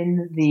were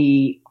in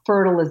the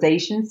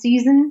fertilization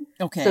season.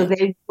 Okay. So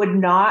they would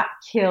not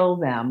kill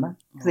them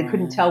because they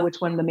couldn't tell which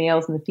one the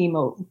males and the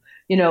females,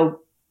 you know,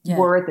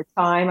 were at the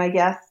time, I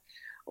guess.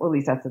 Or at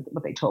least that's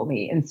what they told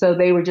me. And so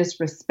they were just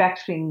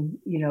respecting,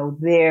 you know,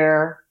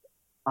 their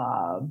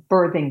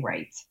birthing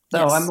rights. So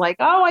Yes. I'm like,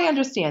 oh, I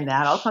understand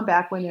that. I'll come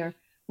back when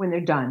they're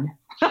done.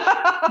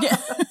 Yeah.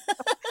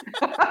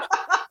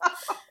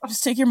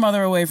 Just take your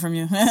mother away from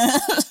you.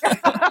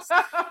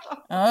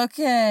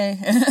 Okay.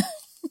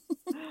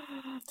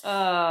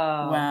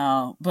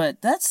 Wow.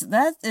 But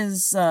that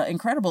is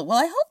incredible. Well,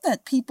 I hope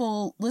that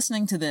people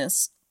listening to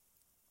this,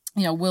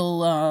 you know,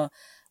 will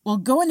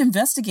go and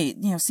investigate,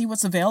 you know, see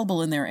what's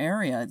available in their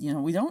area. You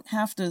know, we don't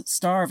have to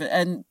starve.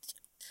 And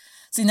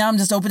see, now I'm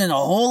just opening a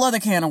whole other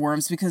can of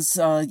worms because,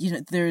 you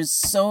know, there's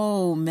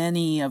so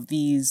many of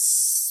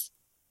these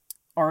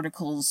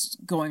articles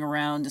going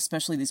around,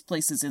 especially these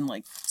places in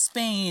like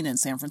Spain and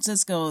San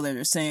Francisco that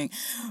are saying,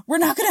 we're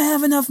not going to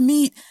have enough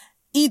meat.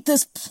 Eat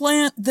this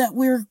plant that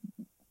we're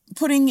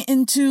putting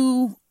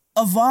into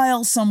a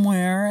vial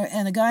somewhere,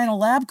 and a guy in a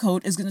lab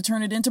coat is going to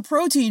turn it into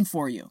protein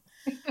for you.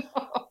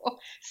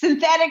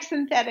 Synthetic.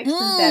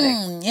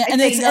 Yeah, and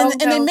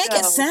they make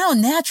it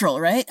sound natural,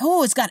 right?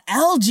 Oh, it's got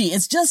algae.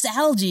 It's just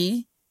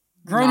algae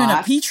grown in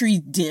a petri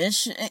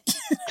dish.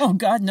 Oh,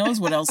 God knows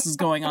what else is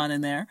going on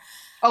in there.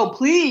 Oh,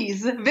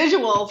 please,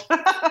 visuals.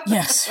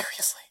 Yeah,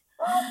 seriously.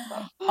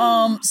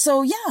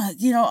 So yeah,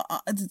 you know,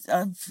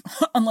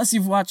 unless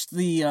you've watched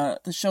the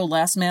show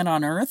Last Man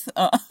on Earth,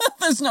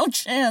 there's no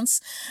chance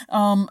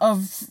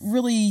of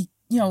really,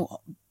 you know,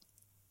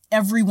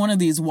 every one of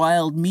these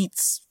wild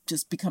meats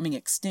just becoming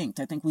extinct.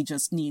 I think we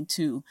just need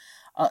to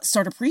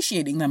start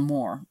appreciating them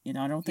more. You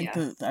know, I don't think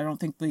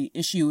the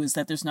issue is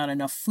that there's not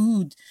enough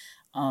food.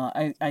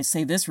 I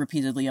say this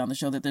repeatedly on the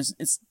show that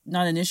it's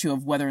not an issue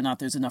of whether or not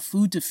there's enough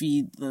food to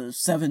feed the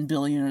 7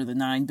 billion or the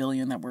 9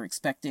 billion that we're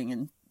expecting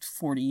in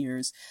 40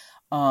 years.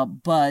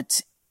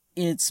 But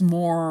it's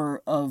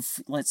more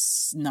of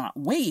let's not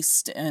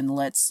waste and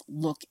let's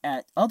look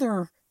at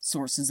other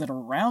sources that are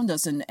around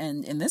us and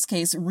in this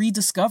case,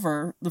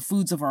 rediscover the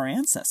foods of our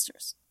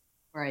ancestors.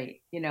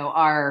 Right. You know,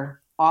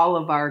 all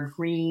of our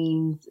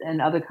greens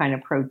and other kind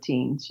of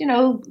proteins, you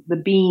know, the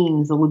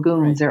beans, the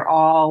legumes, they're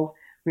all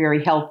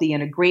very healthy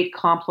and a great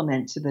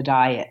complement to the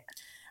diet.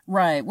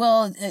 Right.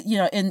 Well, you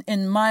know,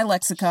 in my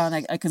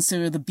lexicon, I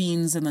consider the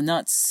beans and the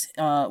nuts,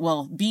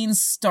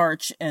 beans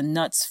starch and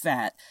nuts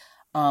fat.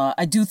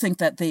 I do think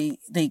that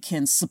they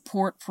can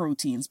support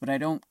proteins, but I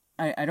don't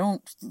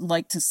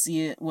like to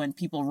see it when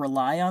people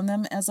rely on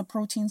them as a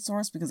protein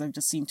source because I've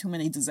just seen too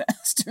many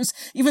disasters.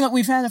 Even though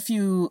we've had a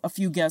few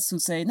guests who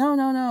say,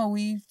 no,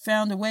 we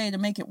found a way to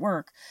make it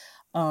work.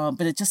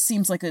 But it just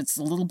seems like it's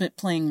a little bit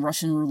playing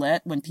Russian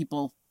roulette when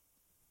people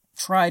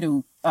try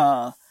to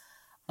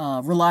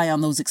rely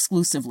on those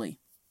exclusively.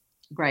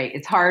 Right.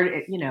 It's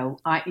hard, you know,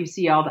 you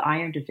see all the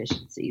iron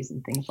deficiencies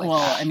and things like that.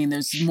 Well, I mean,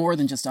 there's more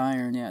than just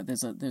iron. Yeah,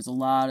 there's a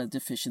lot of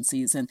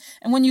deficiencies. And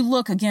when you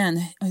look,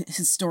 again,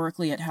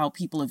 historically at how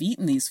people have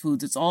eaten these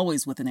foods, it's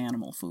always with an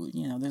animal food.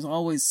 You know, there's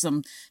always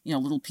some, you know,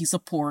 little piece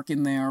of pork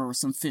in there or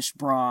some fish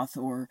broth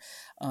or,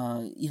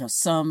 you know,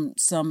 some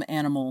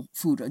animal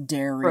food, a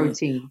dairy.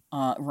 Protein.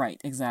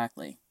 Right,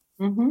 exactly.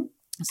 Mm-hmm.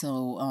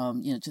 So,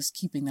 you know, just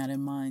keeping that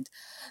in mind.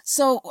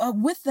 So,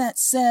 with that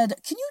said,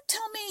 can you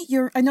tell me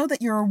I know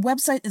that your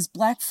website is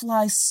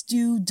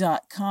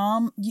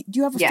blackflystew.com. Do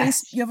you have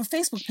you have a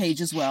Facebook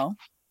page as well?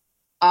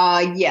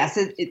 Yes.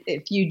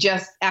 If you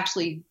just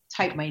actually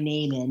type my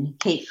name in,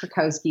 Kate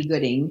Krakowski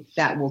Gooding,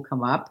 that will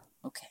come up.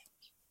 Okay.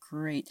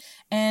 Great.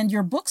 And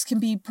your books can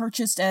be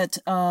purchased at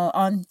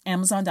on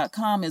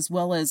Amazon.com as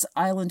well as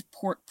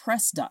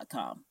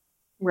islandportpress.com.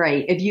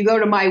 Right. If you go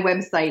to my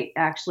website,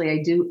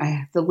 actually,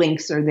 the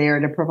links are there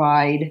to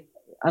provide,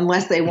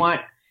 unless they want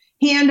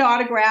hand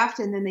autographed,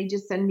 and then they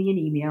just send me an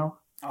email.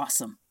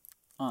 Awesome.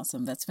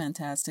 That's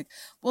fantastic.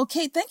 Well,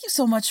 Kate, thank you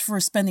so much for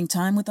spending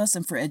time with us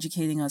and for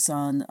educating us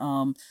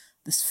on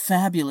this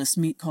fabulous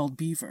meat called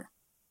beaver.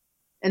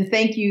 And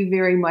thank you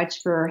very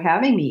much for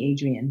having me,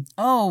 Adrienne.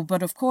 Oh,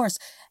 but of course.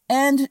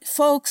 And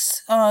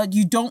folks,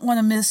 you don't want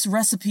to miss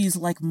recipes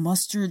like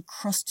mustard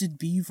crusted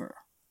beaver.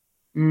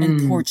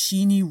 And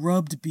porcini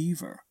rubbed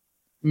beaver.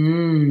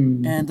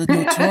 and the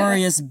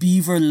notorious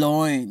beaver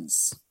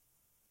loins.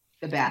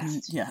 The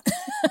best. Yeah.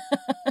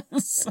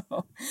 So,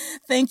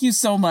 thank you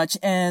so much,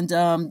 and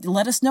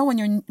let us know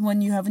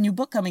when you have a new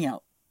book coming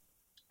out.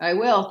 I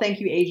will. Thank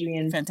you,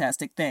 Adrienne.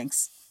 Fantastic.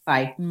 Thanks.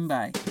 Bye.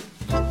 Bye.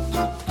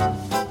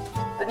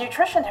 The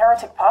Nutrition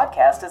Heretic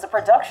Podcast is a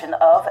production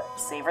of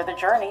Savor the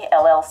Journey,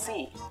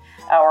 LLC.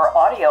 Our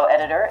audio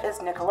editor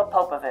is Nicola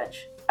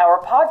Popovich. Our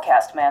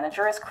podcast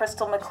manager is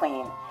Crystal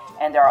McLean,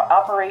 and our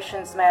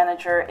operations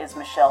manager is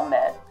Michelle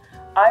Med.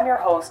 I'm your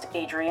host,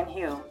 Adrienne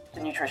Hugh,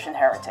 the Nutrition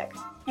Heretic.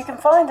 You can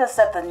find us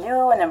at the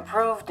new and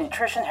improved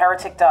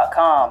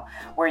nutritionheretic.com,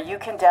 where you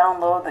can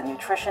download the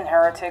Nutrition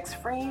Heretic's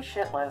free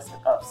shit list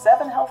of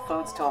 7 health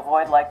foods to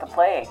avoid like the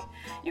plague.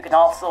 You can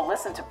also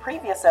listen to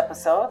previous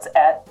episodes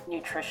at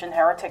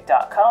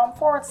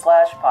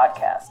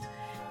nutritionheretic.com/podcast.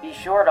 Be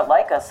sure to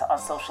like us on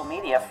social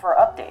media for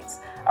updates.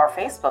 Our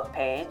Facebook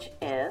page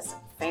is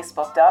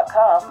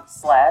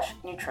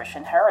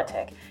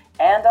facebook.com/nutritionheretic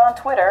and on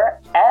Twitter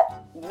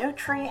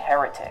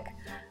 @NutriHeretic.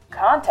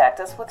 Contact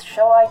us with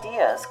show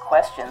ideas,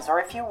 questions, or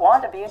if you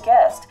want to be a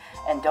guest.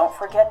 And don't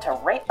forget to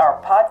rate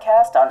our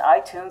podcast on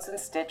iTunes and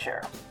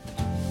Stitcher.